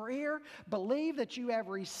in prayer, believe that you have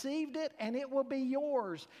received it, and it will be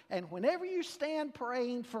yours. And whenever you stand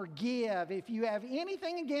praying, forgive if you have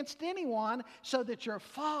anything against anyone, so that your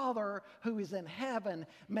Father who is in heaven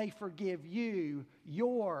may forgive you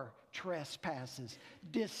your trespasses.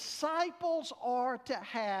 Disciples are to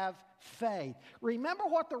have faith. Remember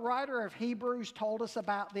what the writer of Hebrews told us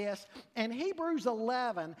about this? In Hebrews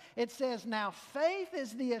 11, it says, now faith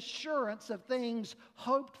is the assurance of things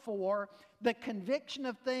hoped for, the conviction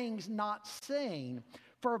of things not seen.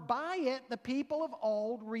 For by it the people of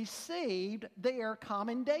old received their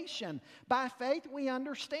commendation. By faith we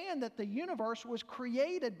understand that the universe was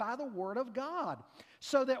created by the Word of God,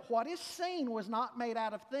 so that what is seen was not made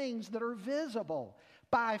out of things that are visible.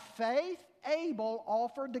 By faith Abel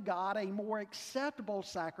offered to God a more acceptable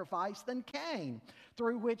sacrifice than Cain,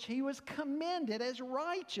 through which he was commended as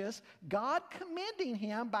righteous, God commending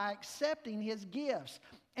him by accepting his gifts.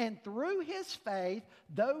 And through his faith,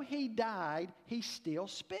 though he died, he still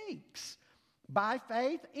speaks. By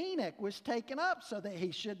faith, Enoch was taken up so that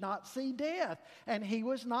he should not see death. And he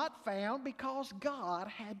was not found because God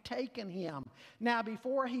had taken him. Now,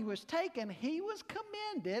 before he was taken, he was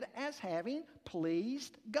commended as having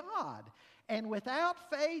pleased God. And without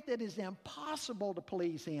faith, it is impossible to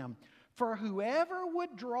please him. For whoever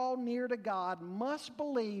would draw near to God must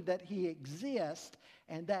believe that he exists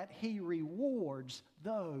and that he rewards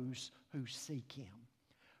those who seek him.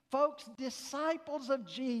 Folks, disciples of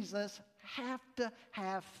Jesus have to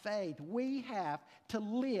have faith. We have to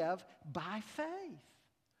live by faith.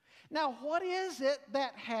 Now, what is it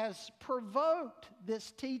that has provoked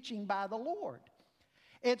this teaching by the Lord?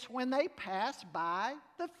 It's when they pass by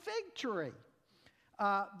the fig tree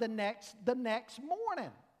the next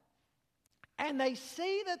morning. And they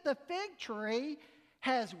see that the fig tree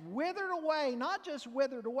has withered away, not just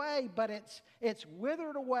withered away, but it's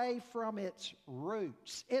withered away from its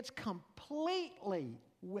roots. It's completely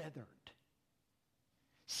withered.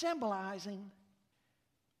 Symbolizing,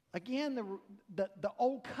 again, the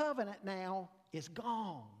old covenant now is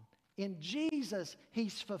gone. In Jesus,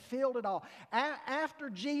 he's fulfilled it all. After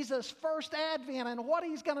Jesus' first advent and what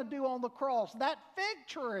he's going to do on the cross, that fig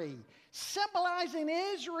tree, symbolizing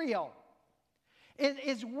Israel,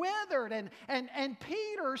 is withered, and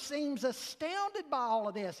Peter seems astounded by all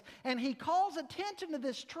of this, and he calls attention to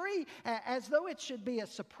this tree as though it should be a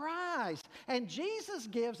surprise. And Jesus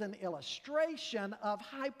gives an illustration of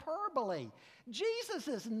hyperbole. Jesus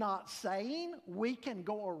is not saying we can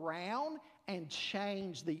go around and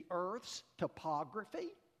change the earth's topography.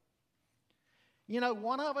 You know,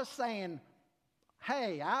 one of us saying,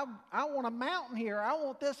 hey, I want a mountain here. I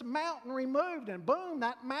want this mountain removed. And boom,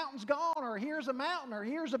 that mountain's gone. Or here's a mountain. Or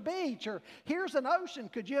here's a beach. Or here's an ocean.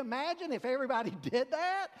 Could you imagine if everybody did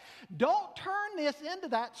that? Don't turn this into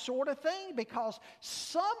that sort of thing, because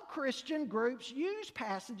some Christian groups use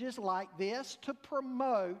passages like this to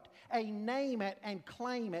promote a name it and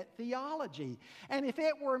claim it theology. And if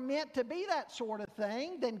it were meant to be that sort of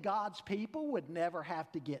thing, then God's people would never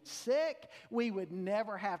have to get sick. We would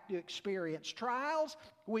never have to experience trials.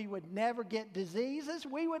 We would never get diseases.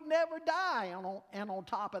 We would never die. And on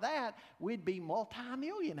top of that, we'd be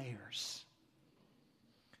multimillionaires.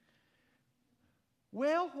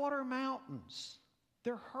 Well, what are mountains?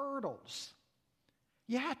 They're hurdles.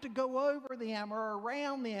 You have to go over them or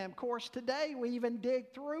around them. Of course, today we even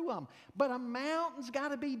dig through them. But a mountain's got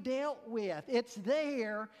to be dealt with. It's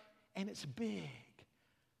there and it's big.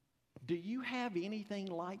 Do you have anything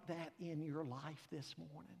like that in your life this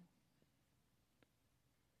morning?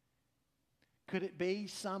 Could it be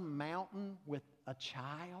some mountain with a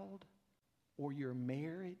child or your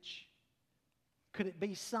marriage? Could it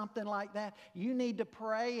be something like that? You need to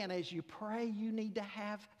pray, and as you pray, you need to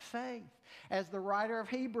have faith. As the writer of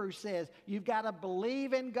Hebrews says, you've got to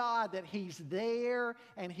believe in God that He's there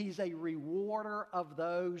and He's a rewarder of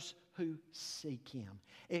those who seek Him.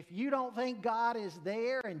 If you don't think God is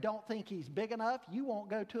there and don't think He's big enough, you won't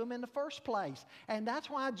go to Him in the first place. And that's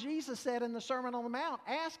why Jesus said in the Sermon on the Mount,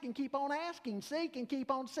 ask and keep on asking, seek and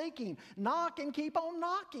keep on seeking, knock and keep on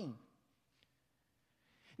knocking.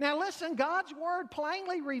 Now listen, God's Word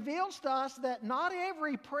plainly reveals to us that not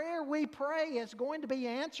every prayer we pray is going to be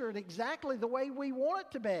answered exactly the way we want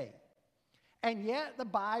it to be. And yet the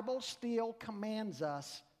Bible still commands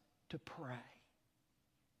us to pray.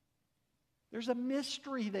 There's a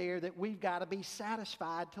mystery there that we've got to be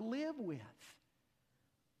satisfied to live with.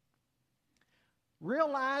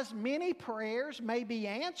 Realize many prayers may be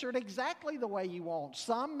answered exactly the way you want.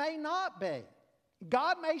 Some may not be.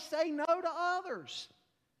 God may say no to others.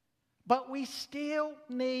 But we still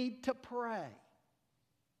need to pray.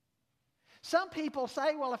 Some people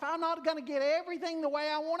say, well, if I'm not going to get everything the way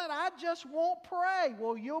I want it, I just won't pray.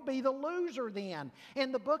 Well, you'll be the loser then.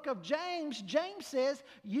 In the book of James, James says,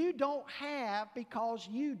 you don't have because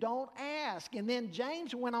you don't ask. And then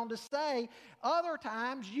James went on to say, other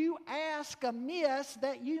times you ask amiss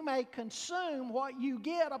that you may consume what you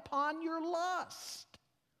get upon your lust.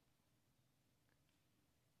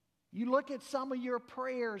 You look at some of your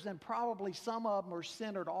prayers and probably some of them are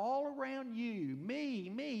centered all around you. Me,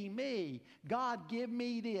 me, me. God, give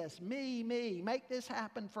me this. Me, me. Make this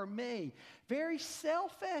happen for me. Very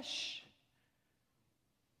selfish.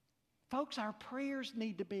 Folks, our prayers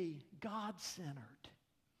need to be God-centered.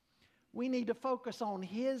 We need to focus on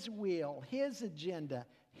His will, His agenda,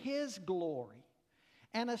 His glory.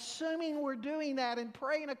 And assuming we're doing that and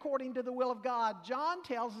praying according to the will of God, John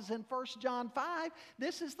tells us in 1 John 5,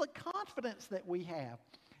 this is the confidence that we have.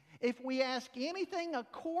 If we ask anything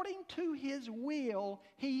according to His will,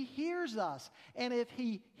 He hears us. And if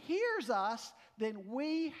He hears us, then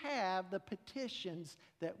we have the petitions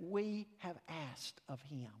that we have asked of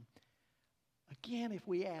Him. Again, if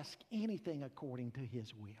we ask anything according to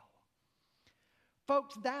His will.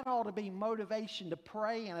 Folks, that ought to be motivation to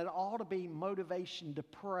pray, and it ought to be motivation to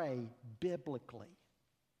pray biblically.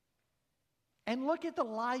 And look at the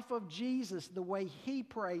life of Jesus, the way He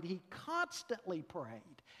prayed. He constantly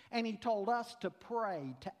prayed. And He told us to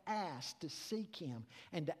pray, to ask, to seek Him,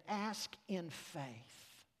 and to ask in faith.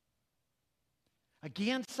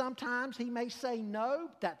 Again, sometimes He may say no,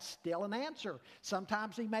 that's still an answer.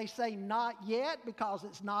 Sometimes He may say not yet because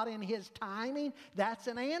it's not in His timing, that's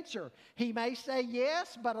an answer. He may say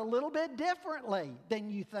yes, but a little bit differently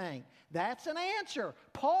than you think. That's an answer.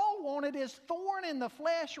 Paul wanted his thorn in the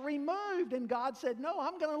flesh removed, and God said, no,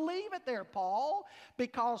 I'm going to leave it there, Paul,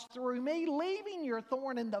 because through me leaving your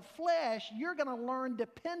thorn in the flesh, you're going to learn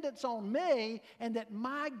dependence on me and that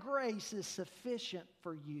my grace is sufficient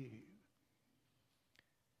for you.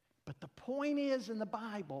 But the point is, in the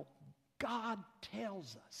Bible, God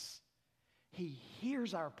tells us He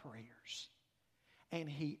hears our prayers and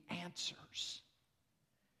He answers.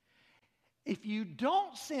 If you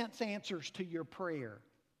don't sense answers to your prayer,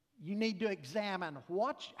 you need to examine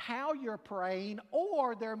how you're praying,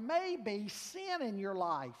 or there may be sin in your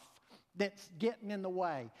life that's getting in the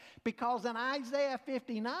way. Because in Isaiah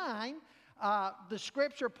 59, the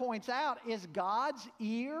scripture points out, is God's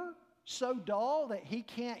ear so dull that He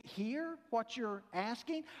can't hear what you're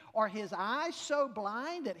asking? Are His eyes so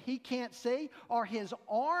blind that He can't see? Are His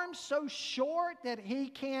arms so short that He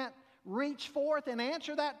can't reach forth and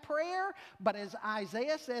answer that prayer? But as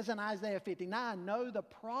Isaiah says in Isaiah 59, no, the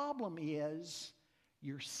problem is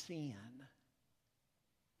your sin.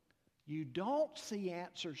 You don't see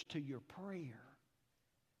answers to your prayer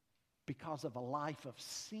because of a life of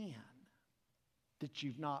sin that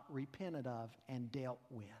you've not repented of and dealt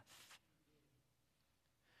with.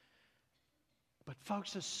 But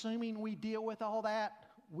folks, assuming we deal with all that,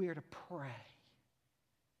 we're to pray.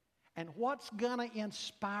 And what's going to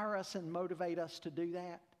inspire us and motivate us to do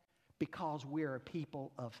that? Because we're a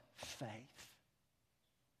people of faith.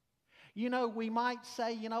 You know, we might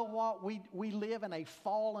say, you know what, we live in a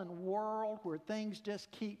fallen world where things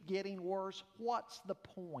just keep getting worse. What's the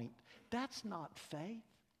point? That's not faith.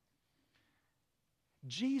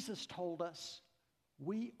 Jesus told us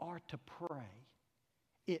we are to pray.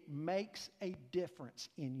 It makes a difference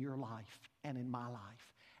in your life and in my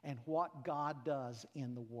life and what God does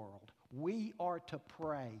in the world. We are to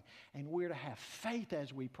pray, and we're to have faith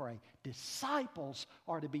as we pray. Disciples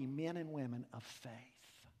are to be men and women of faith.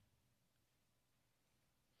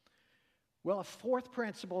 Well, a fourth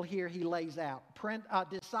principle here he lays out.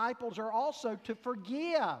 Disciples are also to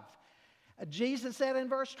forgive. Jesus said in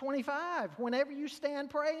verse 25, whenever you stand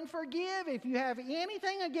praying, forgive if you have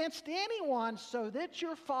anything against anyone, so that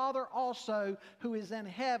your Father also, who is in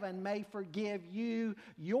heaven, may forgive you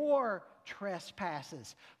your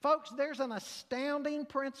trespasses. Folks, there's an astounding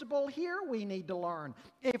principle here we need to learn.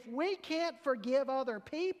 If we can't forgive other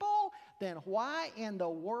people, then why in the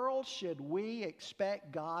world should we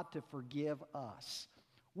expect God to forgive us?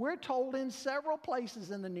 We're told in several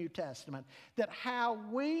places in the New Testament that how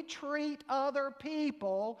we treat other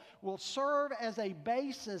people will serve as a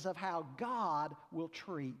basis of how God will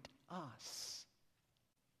treat us.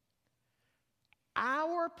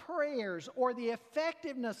 Our prayers, or the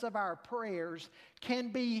effectiveness of our prayers,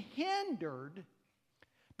 can be hindered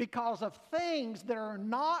because of things that are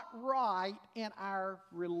not right in our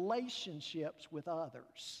relationships with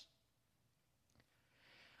others.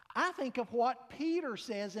 I think of what Peter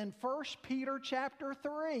says in 1 Peter chapter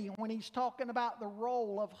 3 when he's talking about the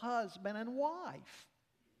role of husband and wife.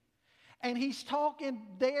 And he's talking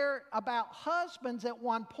there about husbands at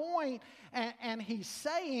one point, and he's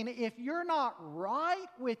saying if you're not right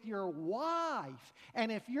with your wife,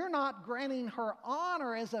 and if you're not granting her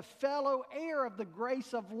honor as a fellow heir of the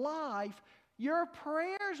grace of life, your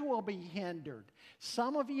prayers will be hindered.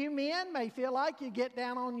 Some of you men may feel like you get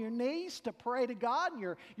down on your knees to pray to God,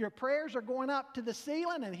 and your prayers are going up to the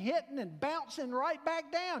ceiling and hitting and bouncing right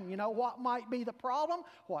back down. You know what might be the problem?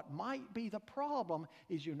 What might be the problem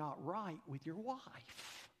is you're not right with your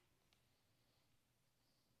wife.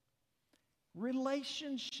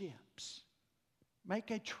 Relationships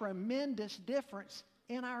make a tremendous difference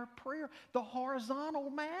in our prayer. The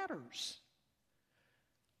horizontal matters.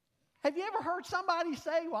 Have you ever heard somebody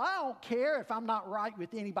say, well, I don't care if I'm not right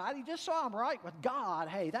with anybody, just so I'm right with God.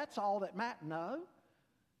 Hey, that's all that matters. No.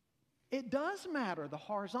 It does matter. The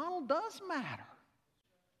horizontal does matter.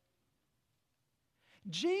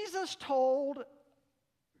 Jesus told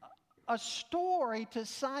a story to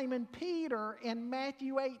Simon Peter in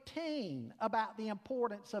Matthew 18 about the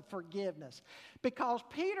importance of forgiveness. Because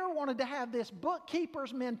Peter wanted to have this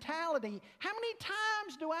bookkeeper's mentality. How many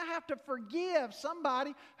times do I have to forgive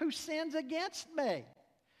somebody who sins against me?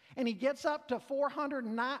 And he gets up to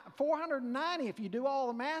 490 if you do all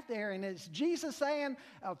the math there. And is Jesus saying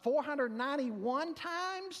 491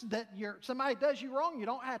 times that somebody does you wrong, you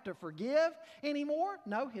don't have to forgive anymore?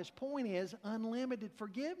 No, his point is unlimited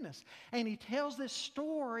forgiveness. And he tells this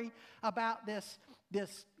story about this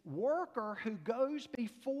worker who goes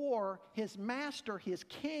before his master, his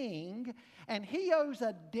king, and he owes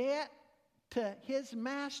a debt to his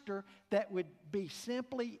master that would be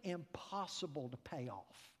simply impossible to pay off.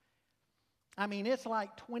 I mean, it's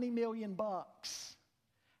like 20 million bucks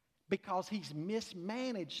because he's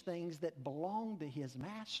mismanaged things that belong to his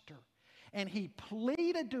master. And he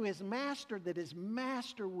pleaded to his master that his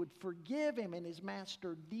master would forgive him, and his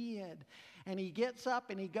master did. And he gets up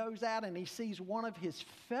and he goes out and he sees one of his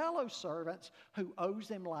fellow servants who owes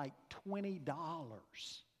him like $20.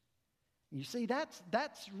 You see,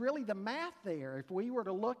 that's really the math there. If we were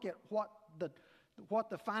to look at what the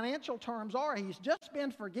financial terms are, he's just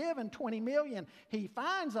been forgiven $20 million. He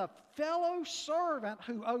finds a fellow servant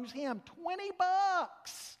who owes him $20.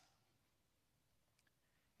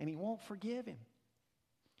 And he won't forgive him.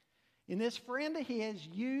 And this friend of his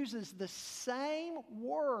uses the same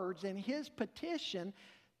words in his petition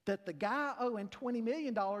that the guy owing $20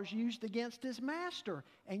 million used against his master.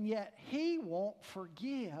 And yet he won't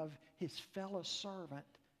forgive his fellow servant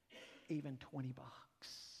even $20.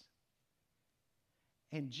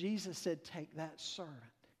 And Jesus said, take that servant.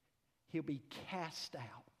 He'll be cast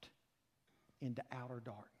out into outer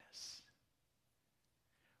darkness.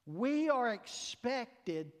 We are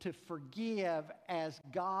expected to forgive as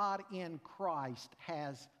God in Christ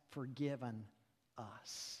has forgiven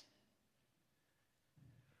us.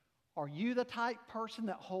 Are you the type person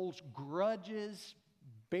that holds grudges,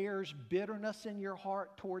 bears bitterness in your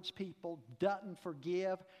heart towards people, doesn't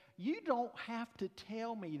forgive? You don't have to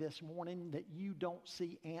tell me this morning that you don't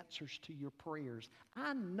see answers to your prayers.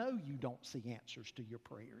 I know you don't see answers to your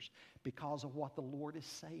prayers because of what the Lord is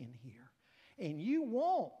saying here. And you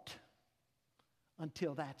won't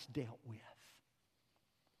until that's dealt with.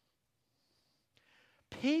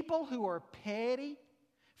 People who are petty,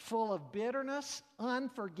 full of bitterness,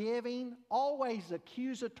 unforgiving, always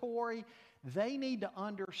accusatory, they need to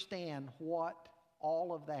understand what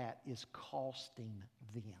all of that is costing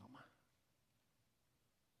them.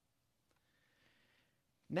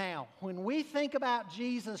 Now, when we think about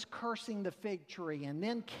Jesus cursing the fig tree and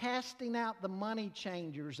then casting out the money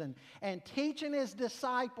changers and teaching his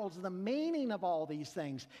disciples the meaning of all these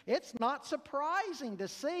things, it's not surprising to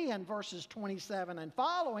see in verses 27 and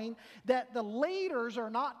following that the leaders are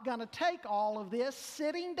not going to take all of this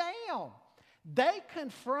sitting down. They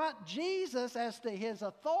confront Jesus as to his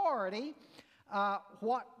authority.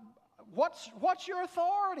 What's your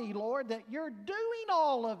authority, Lord, that you're doing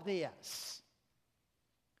all of this?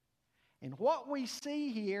 And what we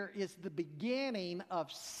see here is the beginning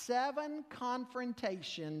of 7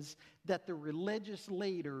 confrontations that the religious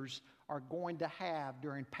leaders are going to have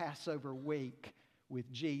during Passover week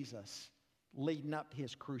with Jesus, leading up to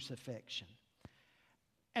his crucifixion.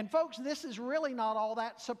 And folks, this is really not all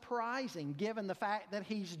that surprising given the fact that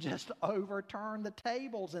he's just overturned the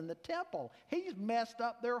tables in the temple. He's messed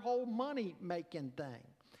up their whole money-making thing.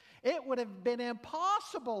 It would have been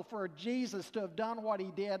impossible for Jesus to have done what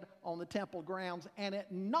he did on the temple grounds and it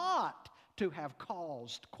not to have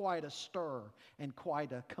caused quite a stir and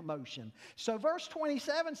quite a commotion. So verse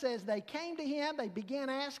 27 says, they came to him, they began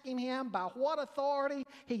asking him by what authority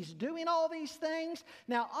he's doing all these things.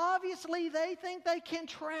 Now obviously they think they can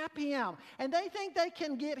trap him and they think they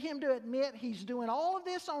can get him to admit he's doing all of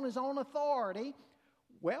this on his own authority.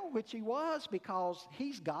 Well, which he was, because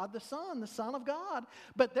he's God the Son of God.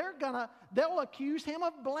 But they'll accuse him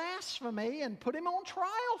of blasphemy and put him on trial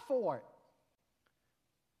for it.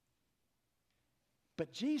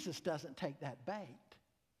 But Jesus doesn't take that bait.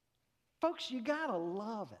 Folks, you got to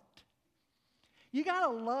love it. You got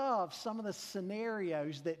to love some of the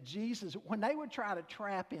scenarios that Jesus, when they would try to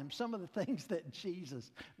trap him, some of the things that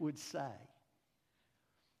Jesus would say.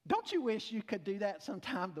 Don't you wish you could do that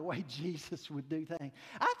sometime the way Jesus would do things?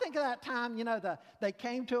 I think of that time, they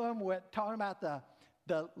came to him talking about the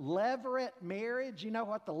levirate marriage. You know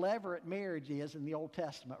what the levirate marriage is in the Old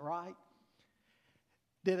Testament, right?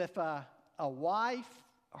 That if a wife,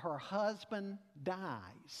 her husband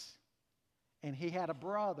dies, and he had a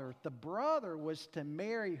brother, the brother was to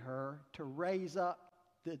marry her to raise up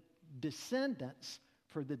the descendants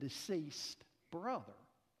for the deceased brother.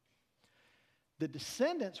 The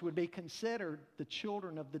descendants would be considered the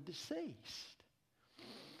children of the deceased.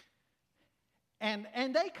 And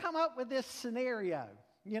they come up with this scenario,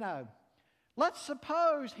 Let's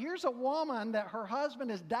suppose here's a woman that her husband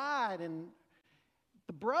has died and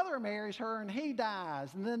the brother marries her and he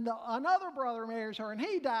dies. And then another brother marries her and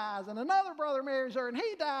he dies. And another brother marries her and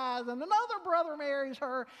he dies. And another brother marries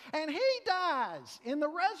her and he dies. In the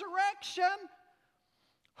resurrection,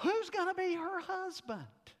 who's going to be her husband?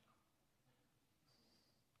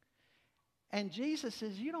 And Jesus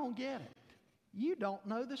says, you don't get it. You don't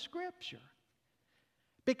know the Scripture.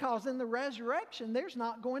 Because in the resurrection, there's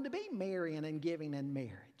not going to be marrying and giving in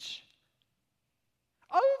marriage.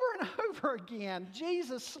 Over and over again,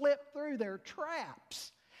 Jesus slipped through their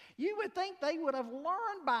traps. You would think they would have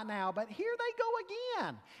learned by now, but here they go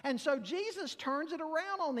again. And so Jesus turns it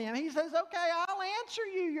around on them. He says, okay, I'll answer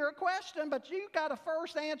you your question, but you've got to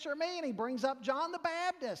first answer me. And he brings up John the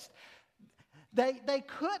Baptist. They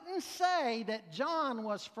couldn't say that John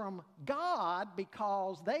was from God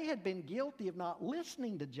because they had been guilty of not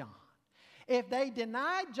listening to John. If they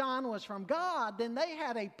denied John was from God, then they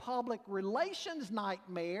had a public relations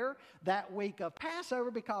nightmare that week of Passover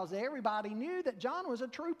because everybody knew that John was a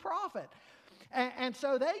true prophet. And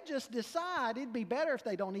so they just decide it'd be better if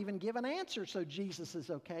they don't even give an answer. So Jesus says,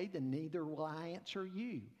 okay, then neither will I answer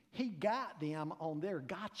you. He got them on their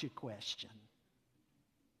gotcha question.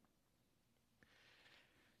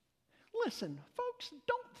 Listen, folks,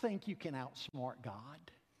 don't think you can outsmart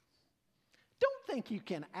God. Don't think you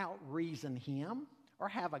can out-reason him or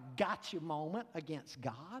have a gotcha moment against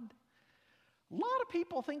God. A lot of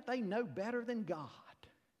people think they know better than God.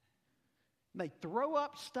 They throw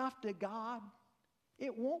up stuff to God.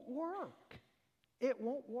 It won't work. It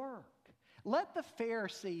won't work. Let the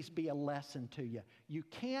Pharisees be a lesson to you. You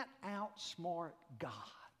can't outsmart God.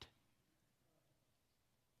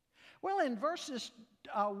 Well, in verses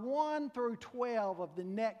 1 through 12 of the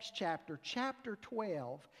next chapter, chapter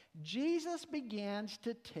 12, Jesus begins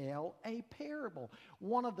to tell a parable.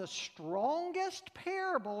 One of the strongest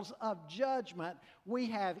parables of judgment we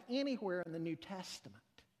have anywhere in the New Testament.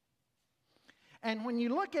 And when you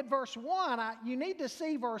look at verse 1, you need to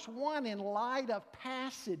see verse 1 in light of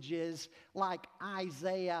passages like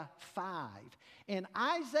Isaiah 5. In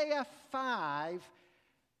Isaiah 5,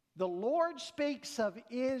 The Lord speaks of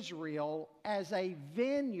Israel as a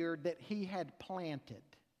vineyard that He had planted.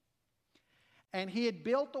 And He had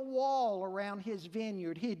built a wall around His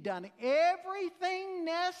vineyard. He had done everything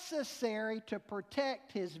necessary to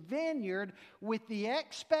protect His vineyard with the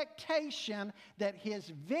expectation that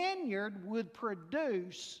His vineyard would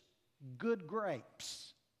produce good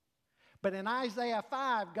grapes. But in Isaiah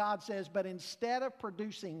 5, God says, but instead of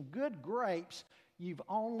producing good grapes, you've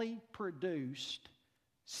only produced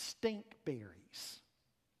stink berries,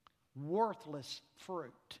 worthless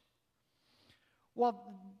fruit.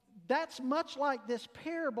 Well, that's much like this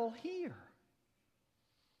parable here.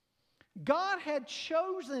 God had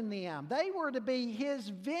chosen them. They were to be His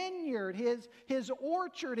vineyard, His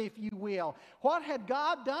orchard, if you will. What had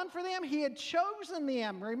God done for them? He had chosen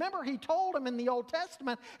them. Remember, He told them in the Old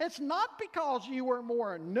Testament, it's not because you were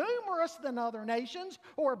more numerous than other nations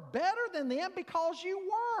or better than them, because you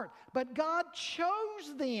weren't. But God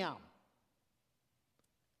chose them.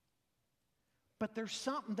 But there's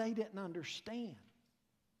something they didn't understand.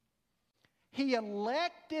 He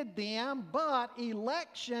elected them, but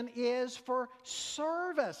election is for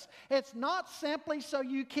service. It's not simply so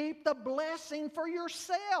you keep the blessing for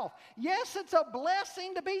yourself. Yes, it's a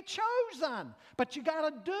blessing to be chosen, but you got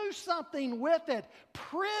to do something with it.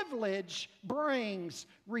 Privilege brings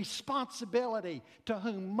responsibility. To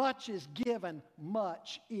whom much is given,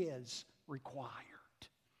 much is required.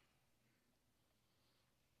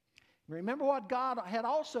 Remember what God had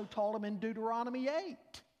also told them in Deuteronomy 8.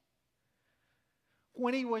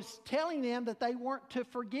 When He was telling them that they weren't to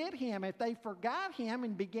forget Him. If they forgot Him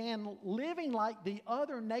and began living like the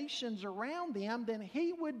other nations around them, then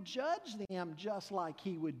He would judge them just like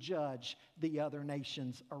He would judge the other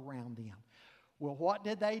nations around them. Well, what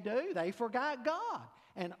did they do? They forgot God.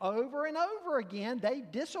 And over again, they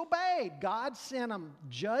disobeyed. God sent them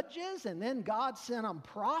judges, and then God sent them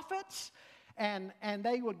prophets. And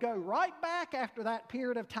they would go right back after that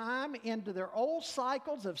period of time into their old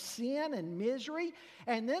cycles of sin and misery.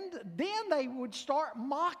 And then they would start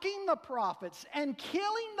mocking the prophets and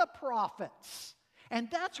killing the prophets. And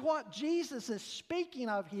that's what Jesus is speaking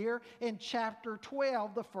of here in chapter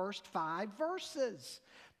 12, the first 5 verses.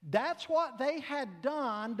 That's what they had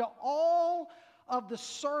done to all of the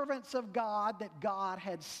servants of God that God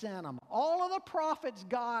had sent them. All of the prophets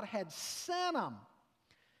God had sent them,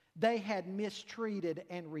 they had mistreated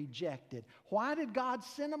and rejected. Why did God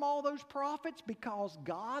send them all those prophets? Because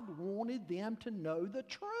God wanted them to know the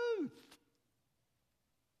truth.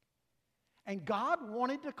 And God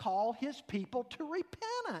wanted to call His people to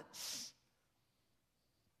repentance.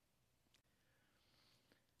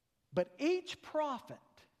 But each prophet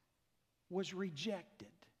was rejected.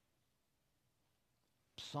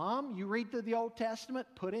 Some, you read through the Old Testament,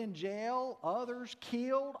 put in jail, others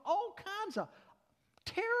killed, all kinds of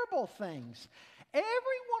terrible things. Every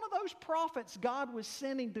one of those prophets God was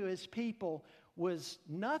sending to His people was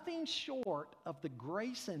nothing short of the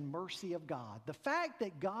grace and mercy of God. The fact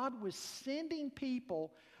that God was sending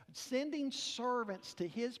servants to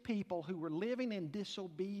His people who were living in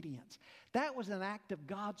disobedience, that was an act of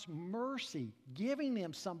God's mercy, giving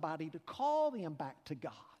them somebody to call them back to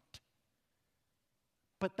God.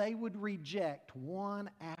 But they would reject one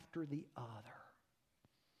after the other.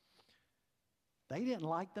 They didn't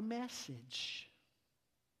like the message.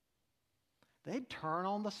 They'd turn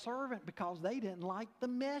on the servant because they didn't like the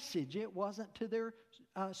message. It wasn't to their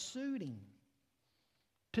suiting,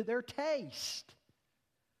 to their taste.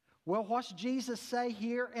 Well, what's Jesus say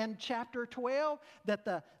here in chapter 12? That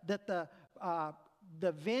the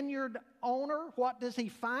vineyard owner, what does he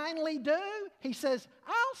finally do? He says,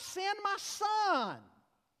 I'll send my son.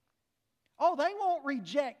 Oh, they won't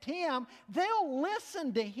reject him. They'll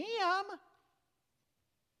listen to him.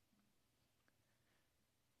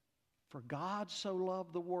 For God so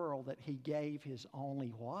loved the world that He gave His only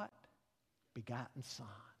what? Begotten Son.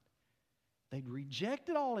 They'd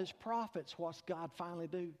rejected all His prophets. What's God finally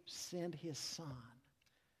do? Send His Son.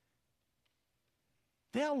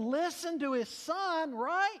 They'll listen to His Son,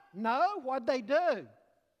 right? No, what'd they do?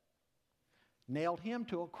 Nailed Him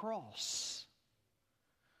to a cross.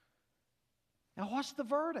 Now what's the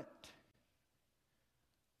verdict?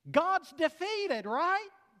 God's defeated, right?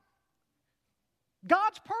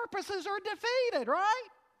 God's purposes are defeated, right?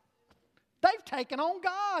 They've taken on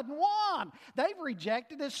God and won. They've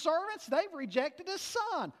rejected His servants. They've rejected His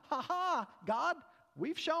Son. Ha ha, God,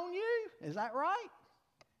 we've shown you. Is that right?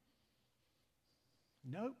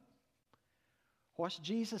 Nope. What's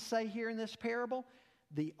Jesus say here in this parable?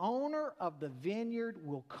 The owner of the vineyard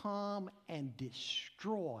will come and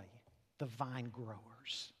destroy the vine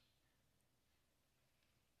growers.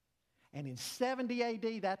 And in 70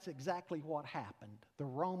 AD, that's exactly what happened. The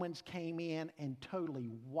Romans came in and totally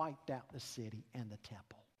wiped out the city and the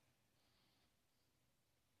temple.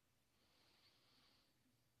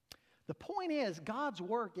 The point is, God's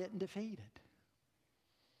work isn't defeated.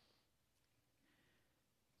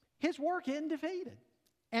 His work isn't defeated.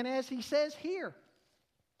 And as he says here,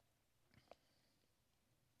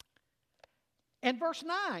 in verse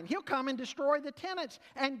 9, he'll come and destroy the tenants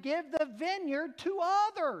and give the vineyard to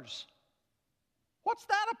others. What's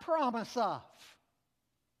that a promise of?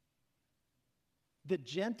 The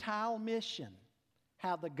Gentile mission,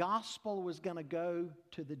 how the gospel was going to go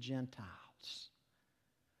to the Gentiles.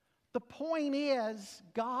 The point is,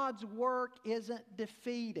 God's work isn't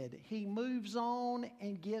defeated. He moves on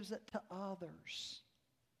and gives it to others.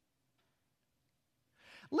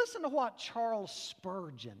 Listen to what Charles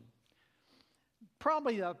Spurgeon,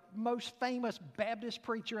 probably the most famous Baptist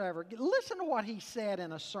preacher ever, listen to what he said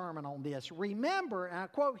in a sermon on this. Remember, and I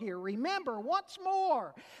quote here, remember once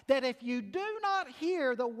more that if you do not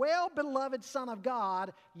hear the well-beloved Son of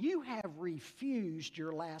God, you have refused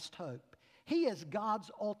your last hope. He is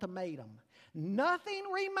God's ultimatum. Nothing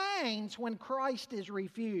remains when Christ is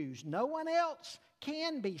refused. No one else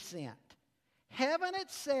can be sent. Heaven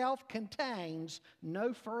itself contains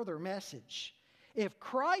no further message. If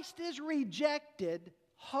Christ is rejected,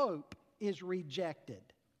 hope is rejected.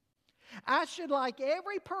 I should like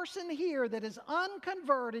every person here that is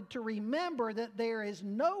unconverted to remember that there is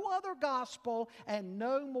no other gospel and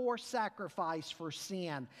no more sacrifice for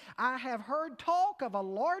sin. I have heard talk of a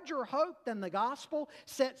larger hope than the gospel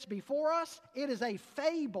sets before us. It is a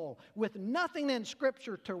fable with nothing in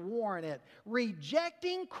Scripture to warrant it.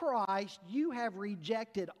 Rejecting Christ, you have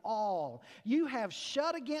rejected all. You have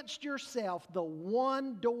shut against yourself the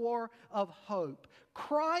one door of hope.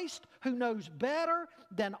 Christ, who knows better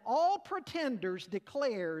than all pretenders,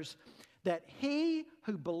 declares that he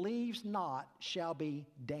who believes not shall be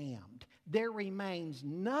damned. There remains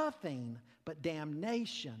nothing but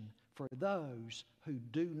damnation for those who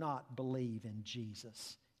do not believe in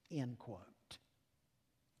Jesus. End quote.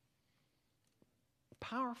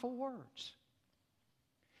 Powerful words.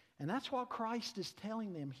 And that's what Christ is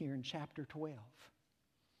telling them here in chapter 12.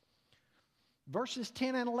 Verses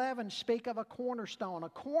 10 and 11 speak of a cornerstone. A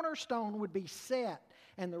cornerstone would be set,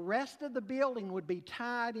 and the rest of the building would be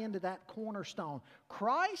tied into that cornerstone.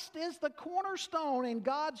 Christ is the cornerstone in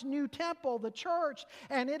God's new temple, the church,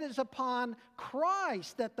 and it is upon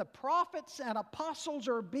Christ that the prophets and apostles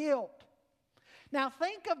are built. Now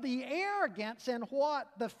think of the arrogance in what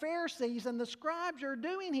the Pharisees and the scribes are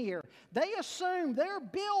doing here. They assume they're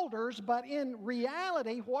builders, but in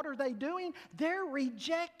reality, what are they doing? They're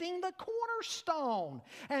rejecting the cornerstone.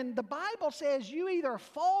 And the Bible says you either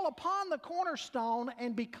fall upon the cornerstone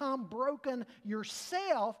and become broken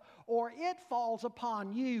yourself, or it falls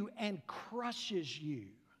upon you and crushes you.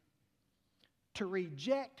 To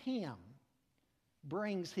reject Him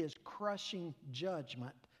brings His crushing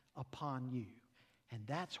judgment upon you. And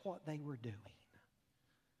that's what they were doing.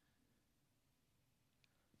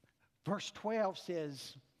 Verse 12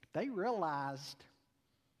 says, they realized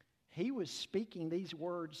He was speaking these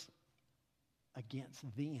words against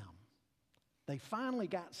them. They finally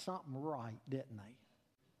got something right, didn't they?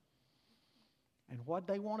 And what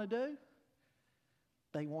they want to do?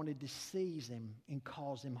 They wanted to seize Him and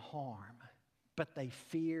cause Him harm. But they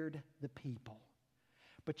feared the people.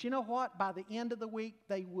 But you know what? By the end of the week,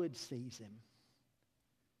 they would seize Him.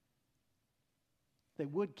 They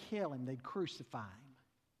would kill Him. They'd crucify Him.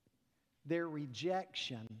 Their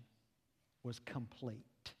rejection was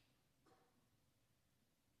complete.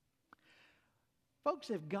 Folks,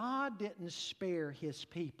 if God didn't spare His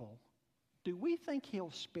people, do we think He'll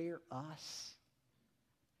spare us?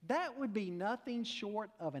 That would be nothing short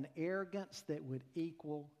of an arrogance that would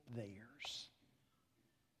equal theirs.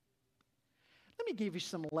 Let me give you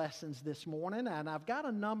some lessons this morning, and I've got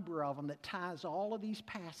a number of them that ties all of these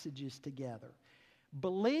passages together.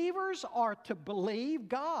 Believers are to believe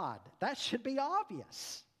God. That should be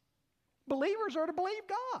obvious. Believers are to believe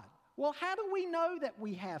God. Well, how do we know that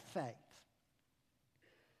we have faith?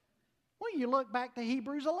 Well, you look back to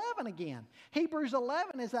Hebrews 11 again. Hebrews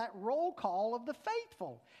 11 is that roll call of the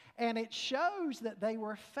faithful. And it shows that they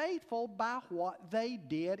were faithful by what they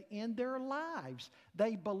did in their lives.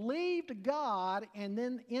 They believed God, and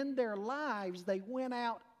then in their lives they went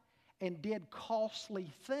out and did costly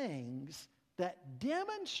things that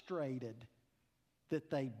demonstrated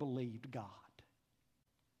that they believed God.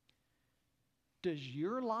 Does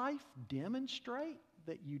your life demonstrate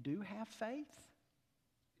that you do have faith?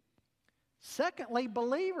 Secondly,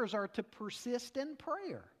 believers are to persist in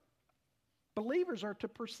prayer. Believers are to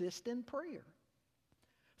persist in prayer.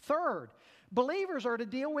 Third, believers are to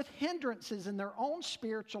deal with hindrances in their own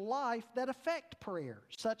spiritual life that affect prayer,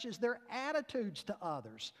 such as their attitudes to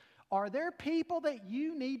others. Are there people that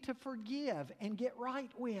you need to forgive and get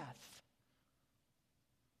right with?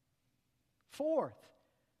 Fourth,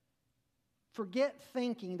 forget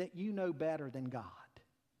thinking that you know better than God.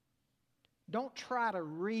 Don't try to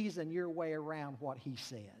reason your way around what He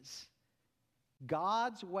says.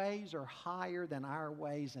 God's ways are higher than our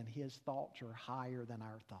ways, and His thoughts are higher than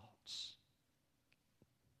our thoughts.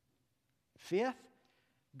 Fifth,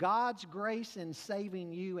 God's grace in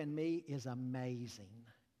saving you and me is amazing.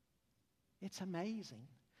 It's amazing.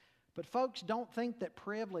 But folks, don't think that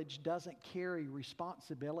privilege doesn't carry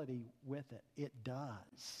responsibility with it. It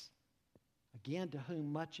does. Again, to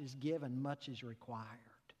whom much is given, much is required.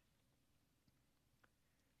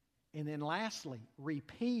 And then lastly,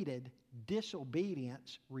 repeated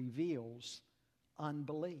disobedience reveals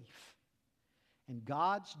unbelief. And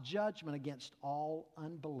God's judgment against all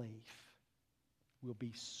unbelief will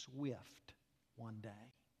be swift one day.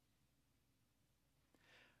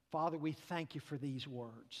 Father, we thank You for these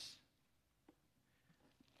words.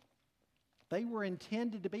 They were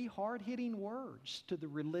intended to be hard-hitting words to the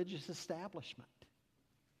religious establishment.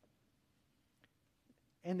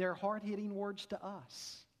 And they're hard-hitting words to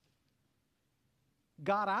us.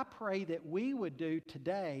 God, I pray that we would do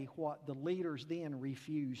today what the leaders then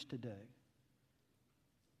refused to do.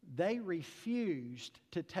 They refused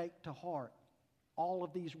to take to heart all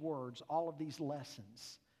of these words, all of these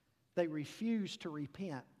lessons. They refused to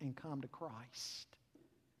repent and come to Christ.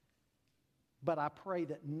 But I pray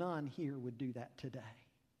that none here would do that today.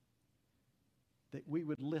 That we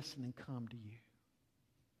would listen and come to You.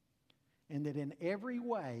 And that in every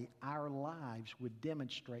way our lives would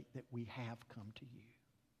demonstrate that we have come to You.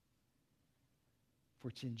 For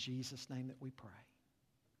it's in Jesus' name that we pray.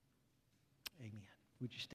 Amen. Would you stand?